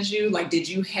situation as you? Like, did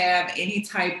you have any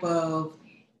type of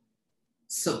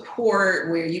support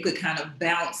where you could kind of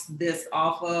bounce this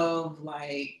off of,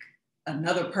 like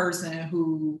another person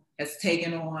who has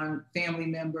taken on family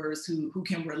members who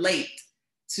can relate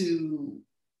to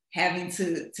having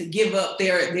to give up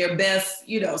their best,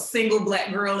 single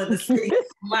Black girl in the city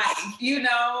life,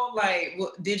 like,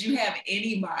 did you have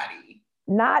anybody?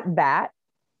 Not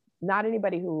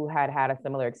anybody who had a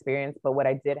similar experience, but what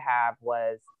I did have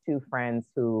was two friends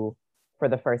who, for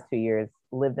the first 2 years,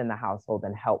 lived in the household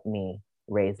and helped me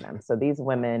raise them. So these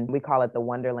women, we call it the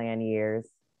Wonderland years,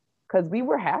 because we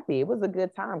were happy. It was a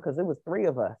good time because it was 3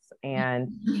 of us.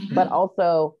 But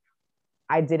also,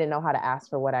 I didn't know how to ask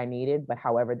for what I needed, but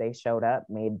however they showed up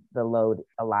made the load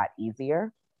a lot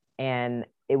easier. And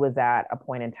it was at a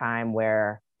point in time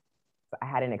where I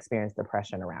hadn't experienced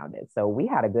depression around it. So we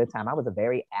had a good time. I was a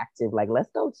very active, like, let's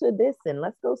go to this and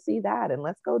let's go see that and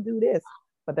let's go do this.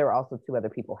 But there were also 2 other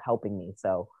people helping me.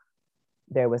 So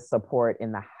there was support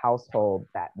in the household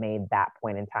that made that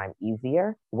point in time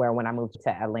easier, where when I moved to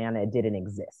Atlanta, it didn't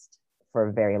exist for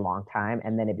a very long time.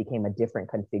 And then it became a different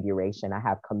configuration. I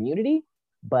have community,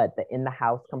 but the in the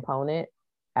house component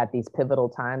at these pivotal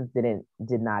times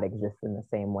did not exist in the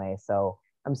same way. So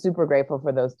I'm super grateful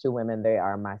for those 2 women. They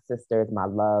are my sisters, my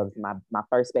loves, my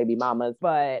first baby mamas.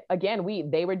 But again,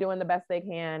 they were doing the best they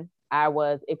can.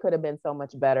 It could have been so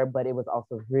much better, but it was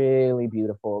also really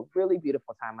beautiful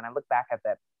time. When I look back at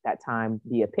that time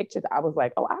via pictures, I was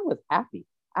like, oh, I was happy.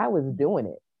 I was doing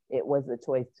it. It was a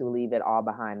choice to leave it all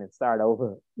behind and start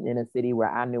over in a city where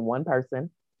I knew one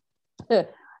person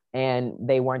and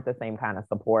they weren't the same kind of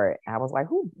support. I was like,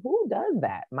 who does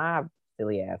that? My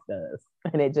silly ass does.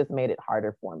 And it just made it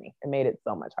harder for me. It made it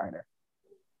so much harder.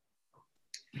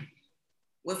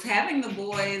 Was having the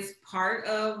boys part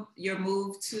of your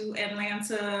move to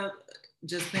Atlanta?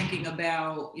 Just thinking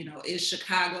about, is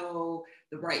Chicago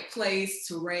the right place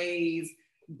to raise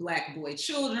Black boy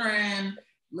children?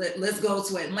 Let's go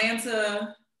to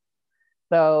Atlanta.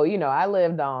 So, I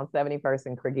lived on 71st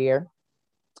and Kregier,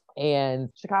 and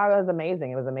Chicago is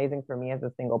amazing. It was amazing for me as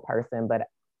a single person, but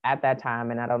at that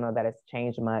time, and I don't know that it's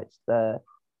changed much, the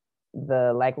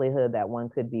likelihood that one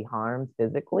could be harmed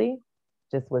physically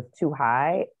just was too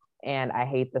high. And I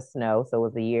hate the snow. So it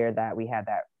was the year that we had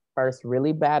that first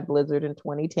really bad blizzard in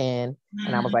 2010.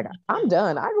 And I was like, I'm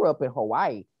done. I grew up in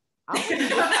Hawaii.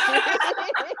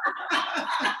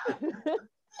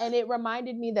 And it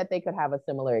reminded me that they could have a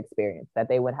similar experience, that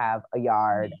they would have a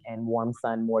yard and warm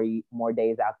sun more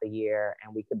days out the year,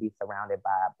 and we could be surrounded by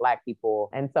Black people.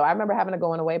 And so I remember having a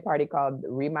going away party called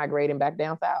Remigrating Back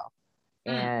Down South.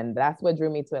 And that's what drew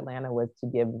me to Atlanta, was to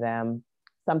give them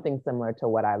something similar to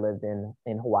what I lived in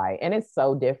Hawaii. And it's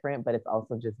so different, but it's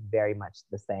also just very much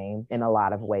the same in a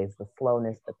lot of ways. The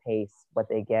slowness, the pace, what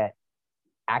they get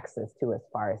access to as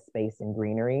far as space and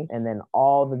greenery, and then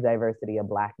all the diversity of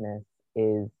Blackness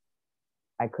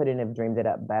I couldn't have dreamed it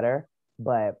up better.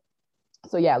 But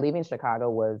so yeah, leaving Chicago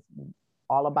was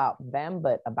all about them,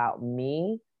 but about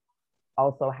me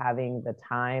also having the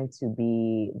time to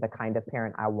be the kind of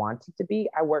parent I wanted to be.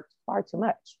 I worked far too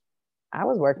much. I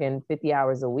was working 50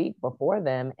 hours a week before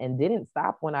them and didn't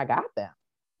stop when I got them.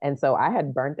 And so I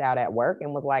had burnt out at work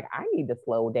and was like, I need to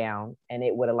slow down, and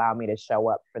it would allow me to show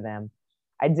up for them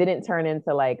I didn't turn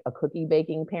into like a cookie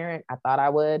baking parent. I thought I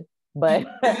would, but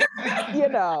you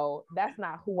know, that's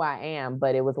not who I am.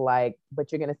 But it was like,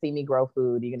 but you're going to see me grow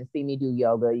food. You're going to see me do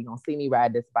yoga. You're going to see me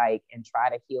ride this bike and try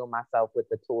to heal myself with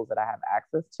the tools that I have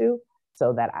access to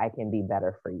so that I can be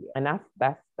better for you. And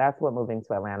that's what moving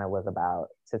to Atlanta was about,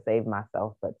 to save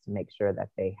myself, but to make sure that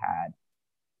they had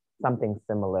something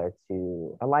similar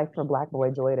to a life for Black boy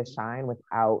joy to shine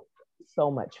without so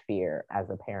much fear as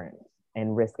a parent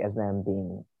and risk as them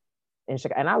being in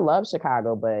Chicago. And I love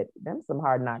Chicago, but them some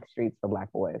hard knock streets for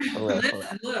Black boys. For real, for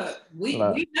real. Look,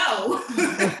 we know.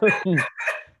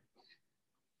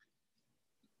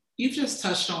 You've just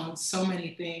touched on so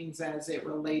many things as it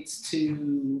relates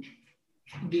to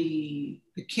the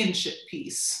kinship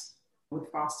piece with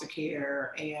foster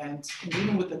care and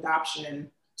even with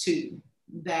adoption too,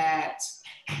 that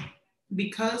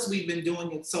because we've been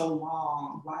doing it so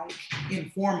long, like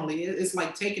informally, it's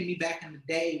like taking me back in the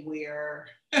day where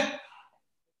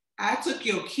I took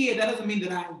your kid. That doesn't mean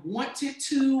that I wanted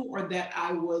to or that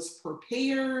I was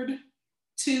prepared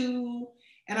to.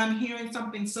 And I'm hearing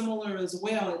something similar as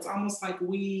well. It's almost like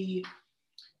we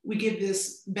get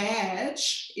this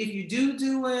badge if you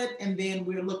do it, and then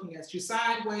we're looking at you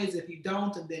sideways if you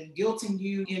don't, and then guilting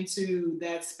you into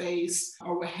that space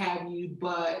or what have you.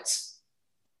 But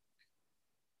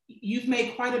you've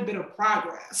made quite a bit of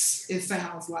progress, it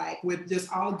sounds like, with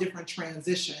just all different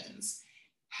transitions.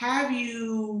 Have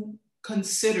you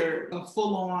considered a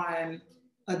full-on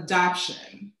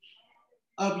adoption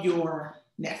of your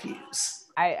nephews?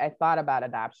 I thought about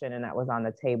adoption, and that was on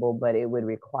the table, but it would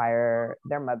require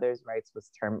their mother's rights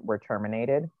were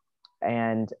terminated.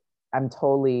 And I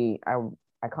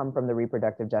come from the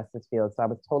reproductive justice field, so I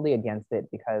was totally against it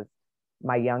because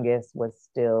my youngest was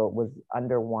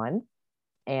under 1.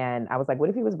 And I was like, what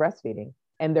if he was breastfeeding?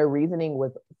 And their reasoning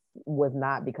was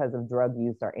not because of drug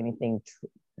use or anything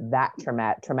that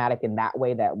traumatic in that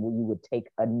way that you would take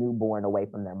a newborn away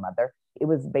from their mother. It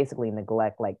was basically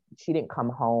neglect. Like, she didn't come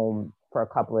home for a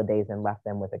couple of days and left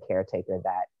them with a caretaker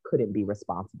that couldn't be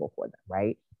responsible for them,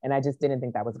 right? And I just didn't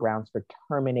think that was grounds for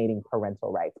terminating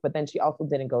parental rights. But then she also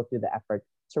didn't go through the effort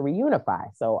to reunify.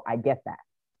 So I get that.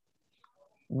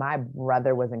 My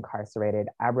brother was incarcerated.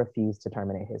 I refused to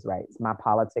terminate his rights. My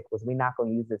politic was, we're not going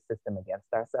to use this system against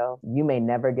ourselves. You may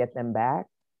never get them back,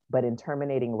 but in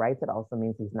terminating rights, it also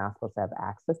means he's not supposed to have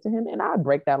access to him. And I would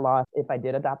break that law if I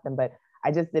did adopt him, but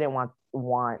I just didn't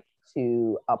want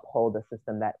to uphold a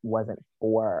system that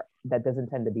doesn't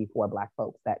tend to be for Black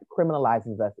folks, that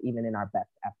criminalizes us even in our best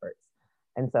efforts.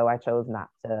 And so I chose not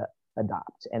to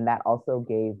adopt. And that also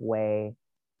gave way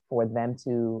for them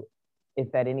to,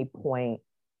 if at any point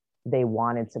they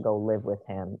wanted to go live with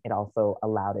him, it also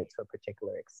allowed it to a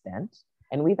particular extent.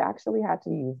 And we've actually had to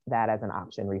use that as an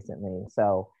option recently.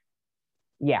 So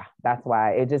yeah, that's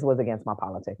why it just was against my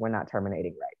politic. We're not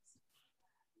terminating rights.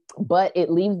 But it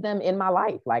leaves them in my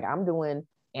life. Like, I'm doing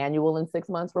annual and 6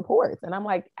 months reports. And I'm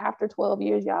like, after 12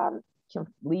 years, y'all can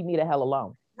leave me the hell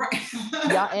alone. Right.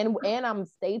 Y'all, and I'm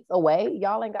states away.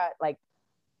 Y'all ain't got, like,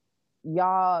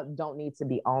 y'all don't need to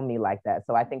be on me like that.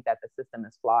 So I think that the system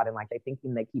is flawed, and like they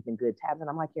thinking they're keeping good tabs. And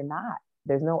I'm like, you're not.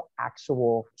 There's no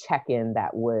actual check-in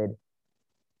that would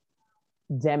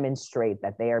demonstrate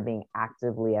that they are being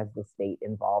actively, as the state,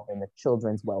 involved in the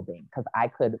children's well-being. Because I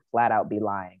could flat out be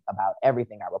lying about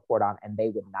everything I report on and they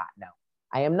would not know.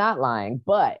 I am not lying,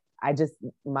 but I just,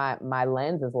 my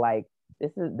lens is like,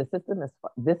 this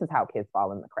is how kids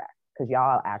fall in the cracks, because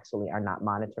y'all actually are not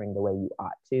monitoring the way you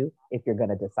ought to if you're going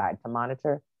to decide to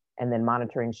monitor. And then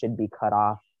monitoring should be cut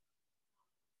off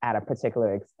at a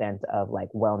particular extent of like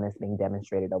wellness being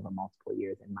demonstrated over multiple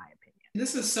years, in my opinion.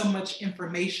 This is so much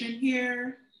information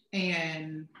here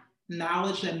and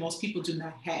knowledge that most people do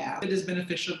not have. It is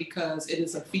beneficial because it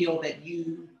is a field that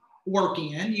you work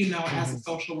in, you know, as a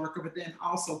social worker, but then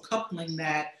also coupling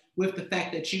that with the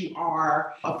fact that you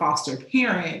are a foster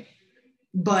parent.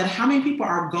 But how many people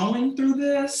are going through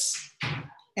this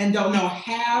and don't know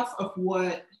half of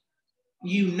what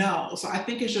you know? So I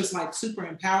think it's just like super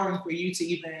empowering for you to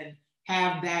even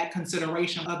have that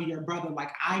consideration of your brother.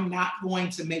 Like, I'm not going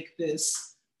to make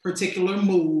this particular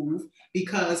move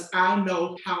because I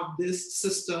know how this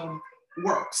system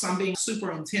works. I'm being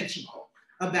super intentional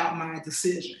about my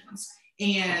decisions.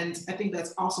 And I think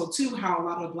that's also too how a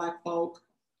lot of Black folk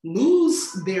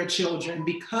lose their children,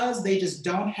 because they just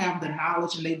don't have the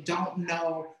knowledge and they don't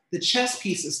know the chess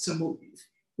pieces to move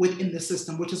within the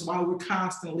system, which is why we're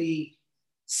constantly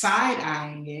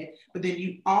side-eyeing it. But then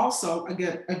you also,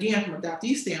 again, from an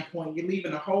adoptee standpoint, you're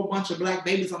leaving a whole bunch of Black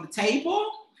babies on the table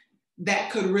that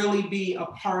could really be a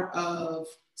part of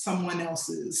someone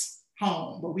else's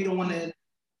home. But we don't want to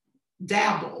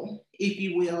dabble, if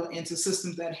you will, into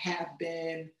systems that have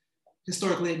been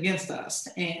historically against us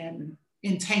and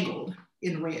entangled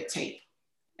in red tape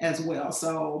as well.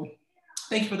 So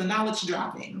thank you for the knowledge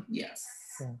dropping. Yes.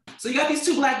 Yeah. So you got these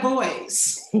two Black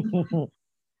boys.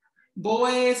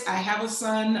 Boys, I have a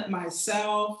son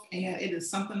myself, and it is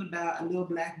something about a little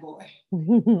Black boy.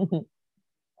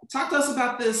 Talk to us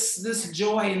about this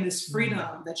joy and this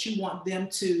freedom that you want them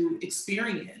to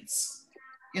experience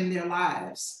in their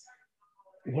lives.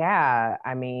 Yeah,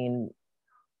 I mean,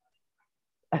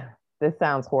 this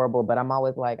sounds horrible, but I'm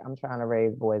always like, I'm trying to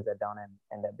raise boys that don't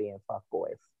end up being fuck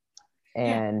boys.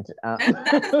 And that's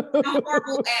not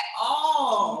horrible at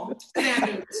all.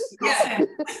 Standards. Yes.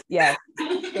 Yes.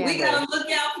 We gotta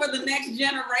look out for the next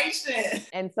generation.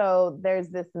 And so there's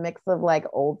this mix of like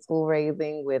old school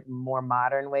raising with more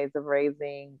modern ways of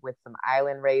raising, with some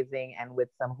island raising, and with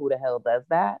some who the hell does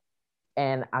that.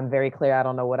 And I'm very clear, I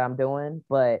don't know what I'm doing,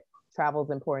 but travel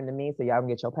is important to me. So y'all can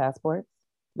get your passports.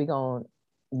 We're going to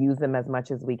use them as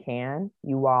much as we can.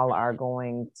 You all are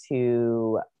going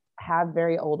to have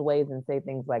very old ways and say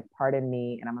things like, pardon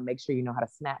me, and I'm gonna make sure you know how to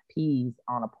snap peas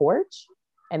on a porch.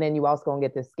 And then you also gonna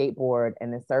get this skateboard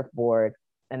and this surfboard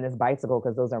and this bicycle,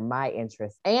 because those are my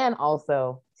interests. And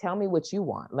also tell me what you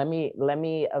want. Let me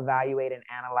evaluate and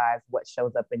analyze what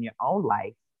shows up in your own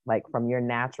life, like from your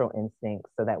natural instincts,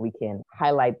 so that we can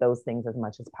highlight those things as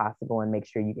much as possible and make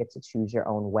sure you get to choose your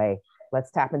own way.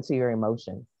 Let's tap into your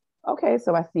emotions. Okay,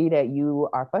 so I see that you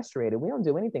are frustrated. We don't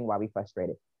do anything while we're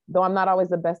frustrated. Though I'm not always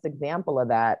the best example of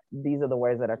that, these are the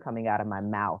words that are coming out of my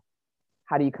mouth.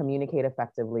 How do you communicate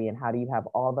effectively, and how do you have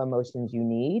all the emotions you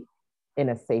need in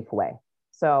a safe way?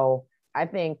 So I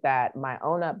think that my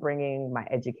own upbringing, my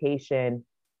education,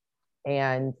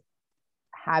 and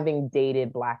having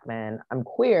dated Black men, I'm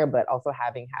queer, but also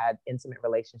having had intimate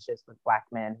relationships with Black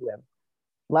men who have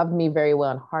loved me very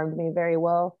well and harmed me very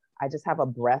well, I just have a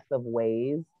breadth of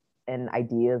ways and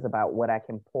ideas about what I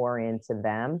can pour into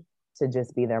them to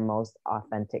just be their most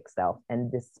authentic self.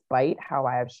 And despite how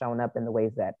I have shown up in the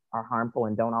ways that are harmful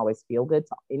and don't always feel good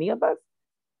to any of us,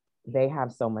 they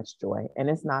have so much joy. And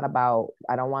it's not about,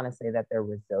 I don't want to say that they're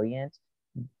resilient.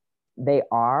 They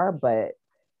are, but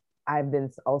I've been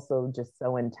also just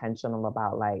so intentional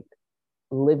about like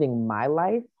living my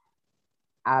life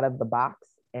out of the box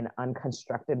and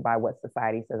unconstructed by what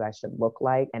society says I should look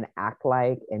like and act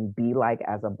like and be like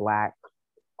as a Black,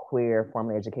 queer,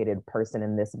 formally educated person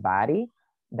in this body,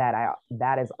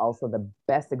 that is also the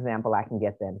best example I can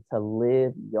get them to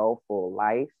live your full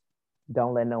life.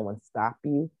 Don't let no one stop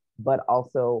you. But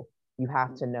also you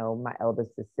have to know my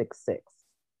eldest is 6'6",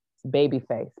 baby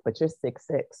face, but you're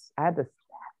 6'6".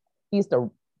 He used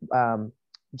to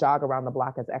jog around the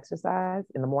block as exercise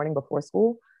in the morning before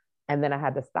school. And then I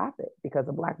had to stop it because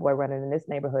a Black boy running in this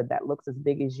neighborhood that looks as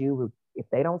big as you, if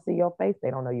they don't see your face,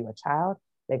 they don't know you a child,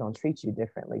 they're going to treat you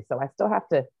differently. So I still have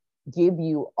to give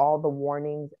you all the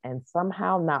warnings and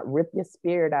somehow not rip your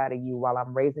spirit out of you while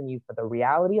I'm raising you for the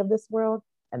reality of this world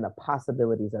and the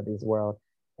possibilities of this world.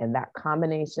 And that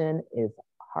combination is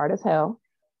hard as hell.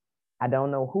 I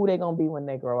don't know who they're going to be when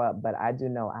they grow up, but I do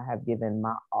know I have given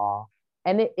my all.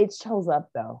 And it shows up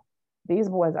though. These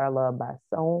boys are loved by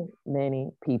so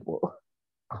many people.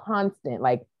 Constant.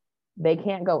 Like they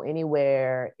can't go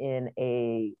anywhere in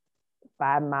a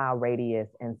 5-mile radius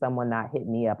and someone not hit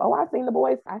me up. Oh, I seen the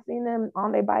boys. I seen them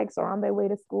on their bikes or on their way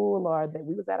to school, or that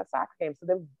we was at a soccer game. So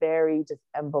they're very just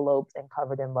enveloped and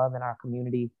covered in love in our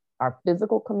community, our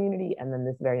physical community, and then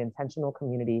this very intentional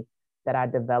community that I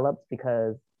developed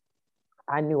because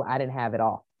I knew I didn't have it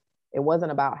all. It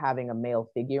wasn't about having a male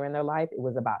figure in their life. It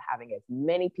was about having as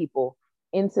many people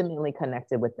intimately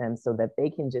connected with them so that they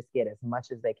can just get as much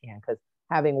as they can. Because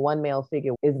having one male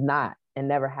figure is not and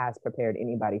never has prepared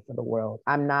anybody for the world.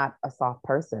 I'm not a soft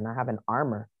person. I have an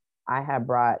armor. I have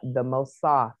brought the most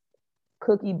soft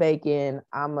cookie bacon.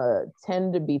 I'm a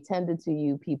tend to be tended to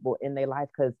you people in their life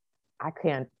because I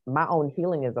can't, my own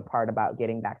healing is a part about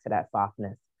getting back to that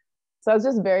softness. So I was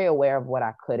just very aware of what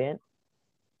I couldn't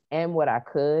and what I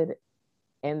could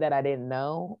and that I didn't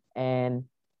know. And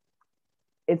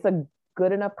it's a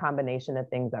good enough combination of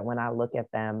things that when I look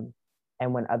at them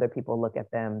and when other people look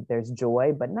at them, there's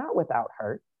joy, but not without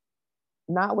hurt,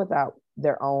 not without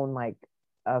their own, like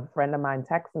a friend of mine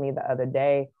texted me the other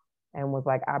day and was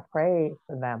like, I pray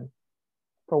for them,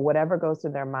 for whatever goes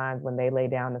through their minds when they lay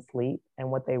down to sleep and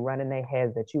what they run in their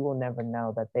heads, that you will never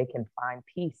know, that they can find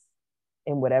peace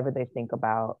in whatever they think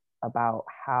about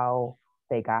how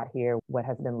they got here, what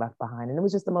has been left behind. And it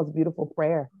was just the most beautiful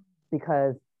prayer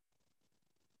because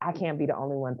I can't be the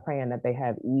only one praying that they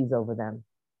have ease over them.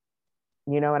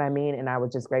 You know what I mean? And I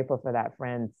was just grateful for that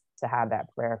friend's to have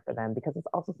that prayer for them, because it's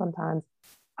also sometimes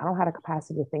I don't have the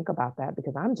capacity to think about that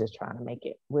because I'm just trying to make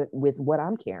it with what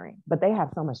I'm carrying. But they have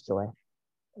so much joy.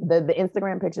 The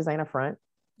Instagram pictures ain't a front.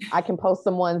 I can post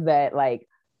some ones that like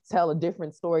tell a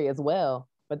different story as well,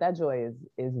 but that joy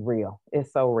is real.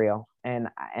 It's so real. And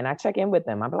I check in with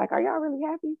them. I'm like, are y'all really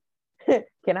happy?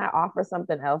 Can I offer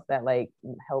something else that like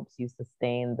helps you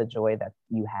sustain the joy that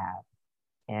you have?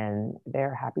 And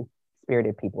they're happy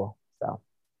spirited people. So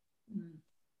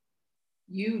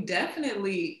you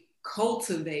definitely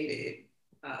cultivated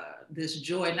this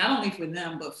joy, not only for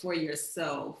them, but for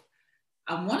yourself.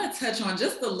 I want to touch on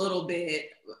just a little bit,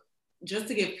 just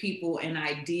to give people an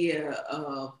idea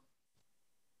of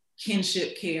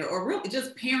kinship care, or really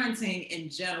just parenting in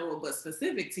general, but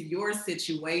specific to your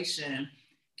situation.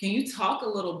 Can you talk a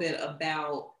little bit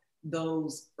about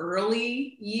those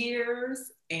early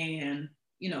years and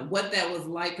what that was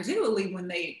like, particularly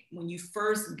when you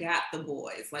first got the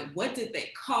boys? Like, what did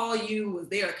they call you? Was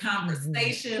there a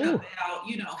conversation about,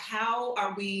 how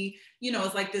are we,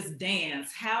 it's like this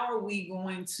dance, how are we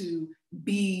going to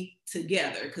be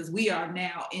together? Because we are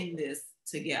now in this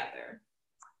together.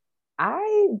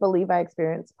 I believe I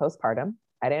experienced postpartum.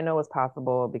 I didn't know it was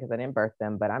possible because I didn't birth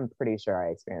them, but I'm pretty sure I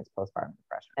experienced postpartum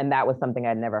depression. And that was something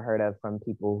I'd never heard of from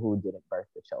people who didn't birth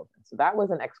the children. So that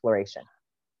was an exploration.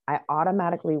 I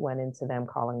automatically went into them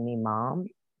calling me mom,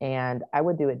 and I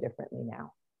would do it differently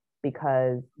now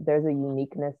because there's a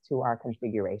uniqueness to our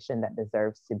configuration that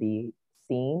deserves to be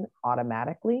seen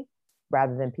automatically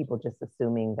rather than people just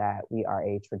assuming that we are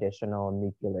a traditional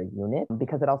nuclear unit,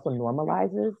 because it also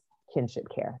normalizes kinship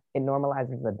care. It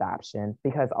normalizes adoption,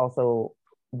 because also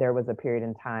there was a period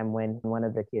in time when one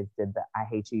of the kids did the "I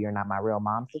hate you, you're not my real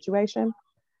mom" situation,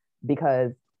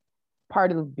 because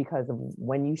because of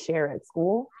when you share at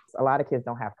school, a lot of kids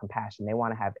don't have compassion. They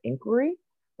want to have inquiry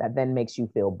that then makes you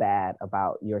feel bad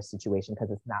about your situation because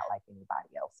it's not like anybody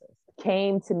else's.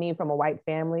 Came to me from a white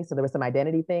family, so there were some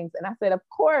identity things. And I said, of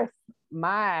course,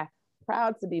 my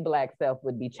proud to be Black self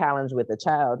would be challenged with a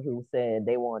child who said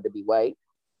they wanted to be white.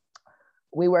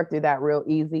 We worked through that real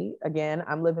easy. Again,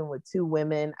 I'm living with two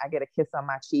women. I get a kiss on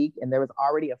my cheek and there was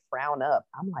already a frown up.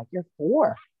 I'm like, you're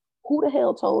 4. Who the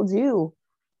hell told you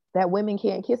that women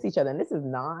can't kiss each other? And this is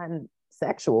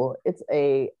non-sexual. It's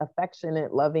a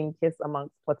affectionate, loving kiss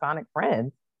amongst platonic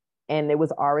friends. And there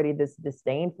was already this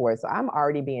disdain for it. So I'm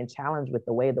already being challenged with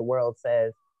the way the world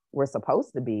says we're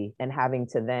supposed to be, and having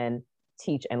to then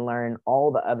teach and learn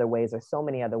all the other ways, or so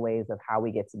many other ways of how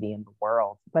we get to be in the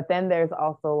world. But then there's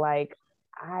also like,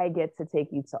 I get to take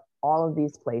you to all of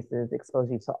these places,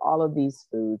 expose you to all of these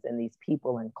foods and these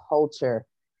people and culture.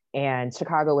 And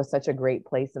Chicago was such a great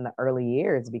place in the early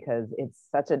years because it's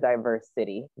such a diverse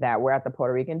city that we're at the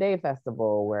Puerto Rican Day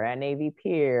Festival, we're at Navy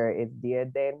Pier, it's Dia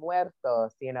de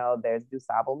Muertos, there's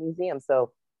DuSable Museum.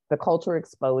 So the cultural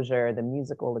exposure, the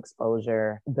musical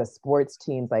exposure, the sports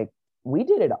teams, like we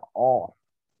did it all,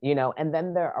 and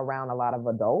then they're around a lot of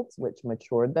adults, which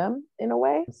matured them in a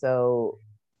way. So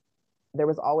there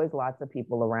was always lots of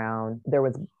people around. There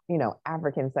was,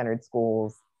 African-centered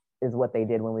schools is what they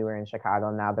did when we were in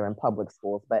Chicago. Now they're in public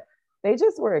schools, but they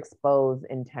just were exposed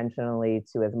intentionally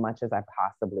to as much as I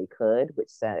possibly could, which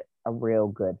set a real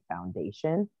good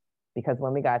foundation. Because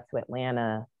when we got to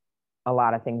Atlanta, a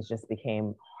lot of things just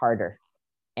became harder.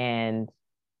 And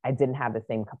I didn't have the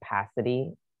same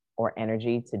capacity or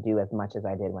energy to do as much as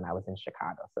I did when I was in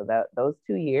Chicago. So those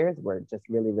 2 years were just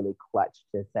really, really clutch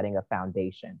to setting a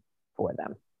foundation for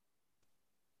them.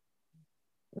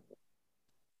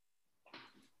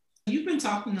 You've been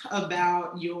talking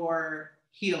about your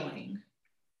healing,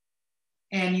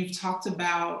 and you've talked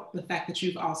about the fact that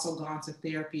you've also gone to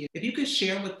therapy. If you could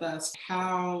share with us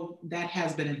how that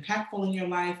has been impactful in your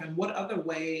life, and what other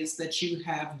ways that you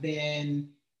have been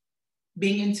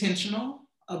being intentional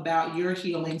about your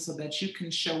healing so that you can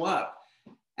show up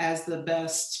as the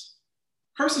best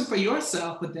person for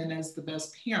yourself, but then as the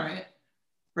best parent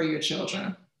for your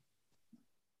children.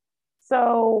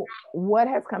 So what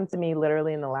has come to me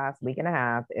literally in the last week and a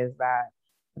half is that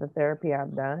the therapy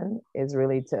I've done is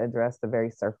really to address the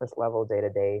very surface level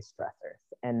day-to-day stressors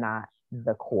and not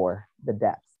the core, the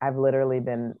depths. I've literally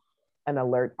been an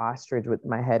alert ostrich with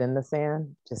my head in the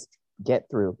sand, just get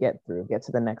through, get to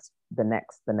the next.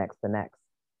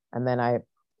 And then I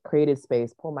created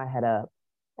space, pull my head up,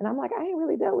 and I'm like, I ain't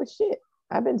really dealt with shit.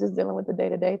 I've been just dealing with the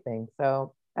day-to-day thing.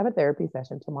 So I have a therapy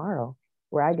session tomorrow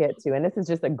where I get to, and this is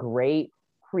just a great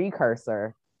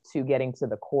precursor to getting to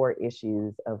the core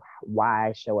issues of why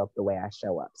I show up the way I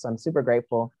show up. So I'm super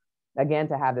grateful, again,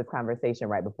 to have this conversation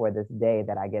right before this day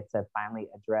that I get to finally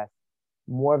address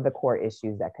more of the core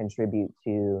issues that contribute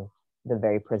to the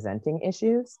very presenting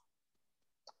issues.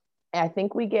 I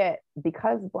think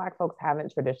because Black folks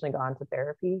haven't traditionally gone to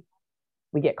therapy,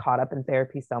 we get caught up in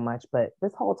therapy so much. But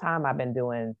this whole time I've been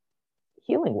doing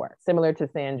healing work. Similar to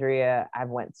Sandria, I've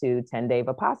went to 10-day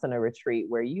Vipassana retreat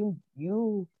where you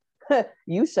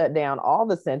you shut down all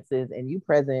the senses and you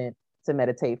present to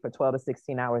meditate for 12 to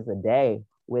 16 hours a day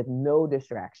with no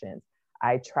distractions.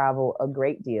 I travel a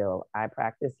great deal. I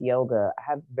practice yoga. I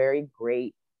have very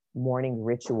great morning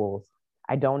rituals.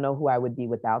 I don't know who I would be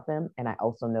without them. And I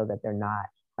also know that they're not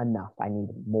enough. I need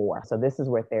more. So this is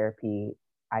where therapy,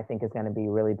 I think, is going to be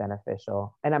really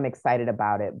beneficial. And I'm excited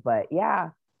about it. But yeah,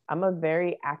 I'm a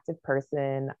very active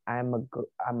person. I'm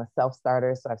a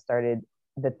self-starter. So I've started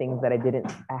the things that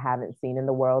I haven't seen in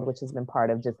the world, which has been part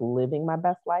of just living my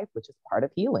best life, which is part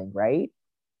of healing, right?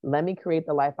 Let me create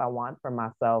the life I want for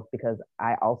myself because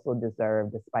I also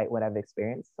deserve, despite what I've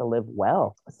experienced, to live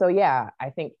well. So yeah, I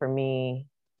think for me,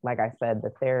 like I said,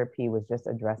 the therapy was just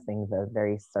addressing the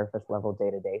very surface level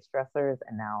day-to-day stressors.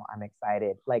 And now I'm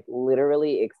excited, like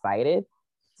literally excited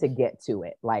to get to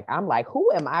it. Like, I'm like,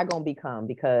 who am I going to become?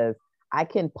 Because I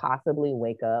can possibly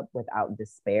wake up without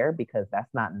despair because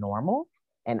that's not normal.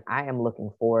 And I am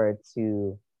looking forward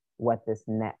to what this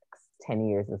next 10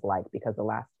 years is like, because the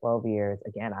last 12 years,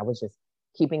 again, I was just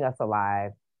keeping us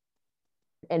alive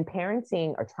and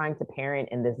parenting or trying to parent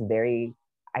in this very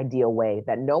ideal way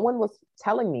that no one was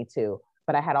telling me to,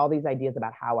 but I had all these ideas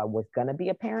about how I was going to be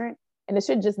a parent. And it's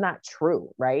just not true,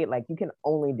 right? Like, you can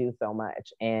only do so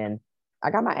much. And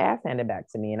I got my ass handed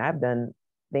back to me, and I've done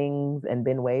things and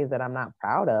been ways that I'm not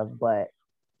proud of, but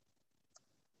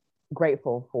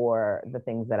grateful for the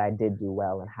things that I did do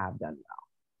well and have done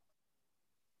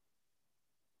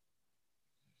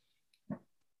well.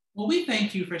 Well, we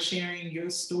thank you for sharing your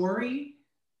story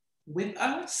with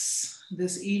us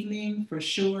this evening, for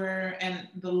sure. And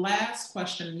the last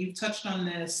question, you touched on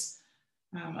this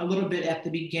a little bit at the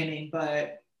beginning,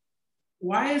 but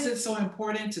why is it so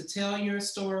important to tell your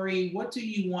story? What do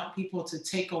you want people to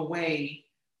take away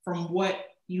from what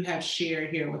you have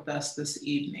shared here with us this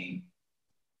evening?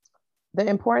 The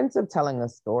importance of telling a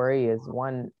story is,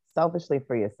 one, selfishly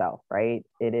for yourself, right?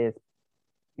 It is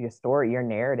your story, your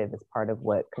narrative is part of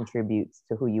what contributes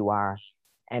to who you are.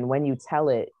 And when you tell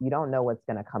it, you don't know what's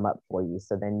going to come up for you.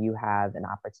 So then you have an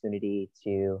opportunity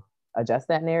to adjust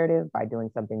that narrative by doing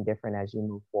something different as you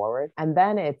move forward. And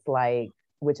then it's like,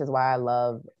 which is why I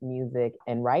love music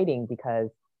and writing, because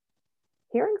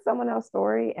hearing someone else's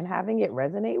story and having it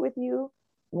resonate with you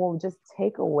will just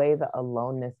take away the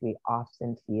aloneness we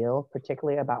often feel,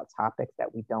 particularly about topics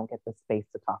that we don't get the space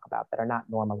to talk about, that are not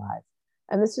normalized.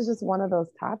 And this is just one of those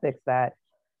topics that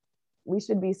we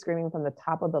should be screaming from the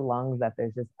top of the lungs that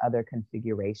there's just other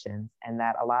configurations, and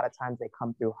that a lot of times they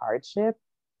come through hardship,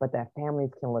 but that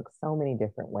families can look so many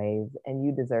different ways. And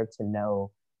you deserve to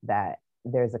know that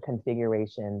there's a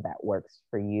configuration that works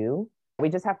for you. We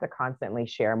just have to constantly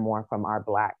share more from our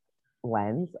Black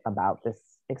lens about this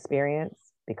experience,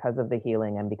 because of the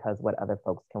healing and because what other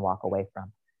folks can walk away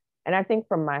from. And I think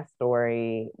from my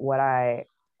story, what I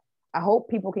hope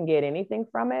people can get anything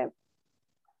from it: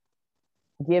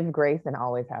 give grace and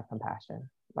always have compassion.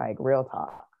 Like, real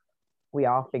talk. We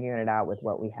all figuring it out with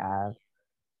what we have.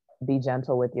 Be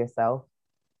gentle with yourself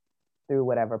through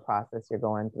whatever process you're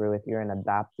going through. If you're an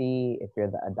adoptee, if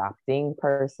you're the adopting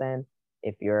person,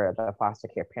 if you're the foster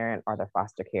care parent or the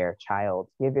foster care child,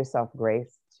 give yourself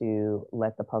grace to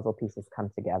let the puzzle pieces come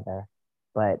together.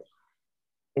 But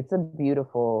it can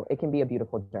be a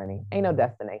beautiful journey. Ain't no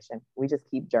destination. We just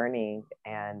keep journeying.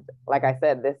 And like I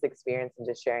said, this experience and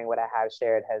just sharing what I have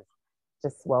shared has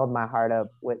just swelled my heart up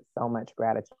with so much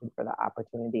gratitude for the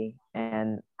opportunity.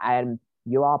 And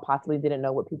you all possibly didn't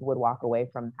know what people would walk away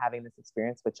from having this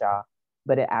experience with y'all,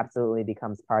 but it absolutely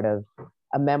becomes part of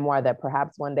a memoir that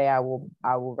perhaps one day I will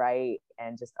write,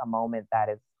 and just a moment that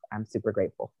I'm super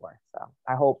grateful for. So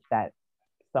I hope that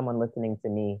someone listening to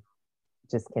me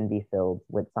just can be filled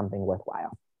with something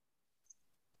worthwhile.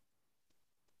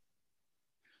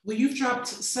 Well, you've dropped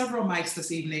several mics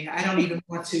this evening. I don't even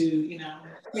want to,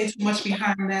 say too much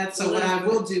behind that. So what I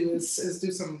will do is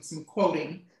do some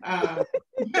quoting,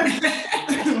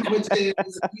 which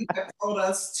is, you have told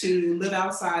us to live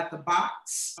outside the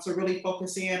box, to really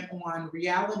focus in on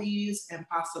realities and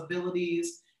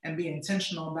possibilities and be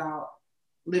intentional about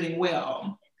living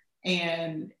well.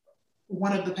 And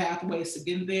one of the pathways to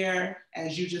get there,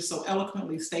 as you just so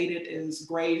eloquently stated, is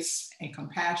grace and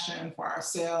compassion for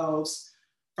ourselves,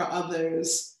 for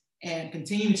others, and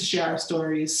continue to share our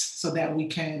stories so that we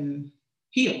can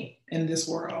heal in this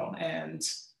world and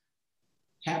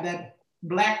have that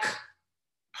Black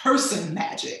person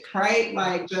magic, right?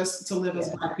 Like, just to live as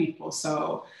Black people.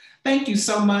 So Thank you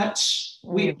so much.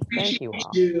 We appreciate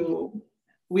you.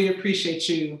 We appreciate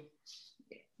you.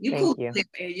 You cool,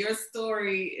 and your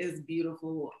story is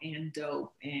beautiful and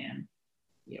dope, and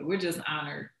yeah, we're just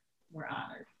honored. We're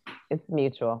honored. It's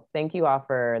mutual. Thank you all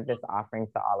for this offering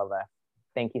to all of us.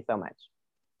 Thank you so much.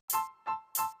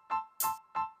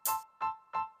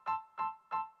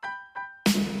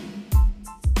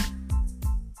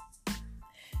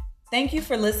 Thank you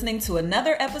for listening to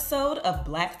another episode of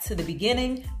Black to the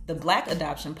Beginning, the Black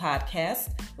Adoption Podcast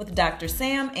with Dr.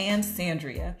 Sam and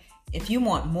Sandria. If you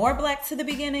want more Black to the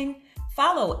Beginning,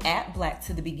 follow @Black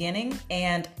to the Beginning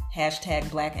and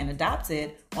 #Black and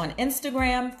Adopted on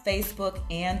Instagram, Facebook,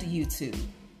 and YouTube.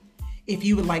 If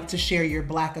you would like to share your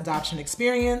Black adoption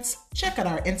experience, check out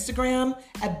our Instagram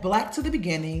 @Black to the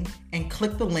Beginning and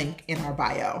click the link in our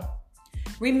bio.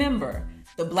 Remember,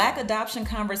 the Black adoption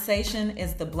conversation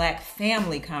is the Black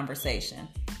family conversation.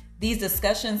 These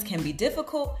discussions can be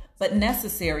difficult, but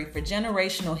necessary for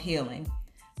generational healing.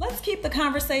 Let's keep the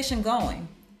conversation going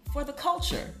for the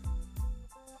culture.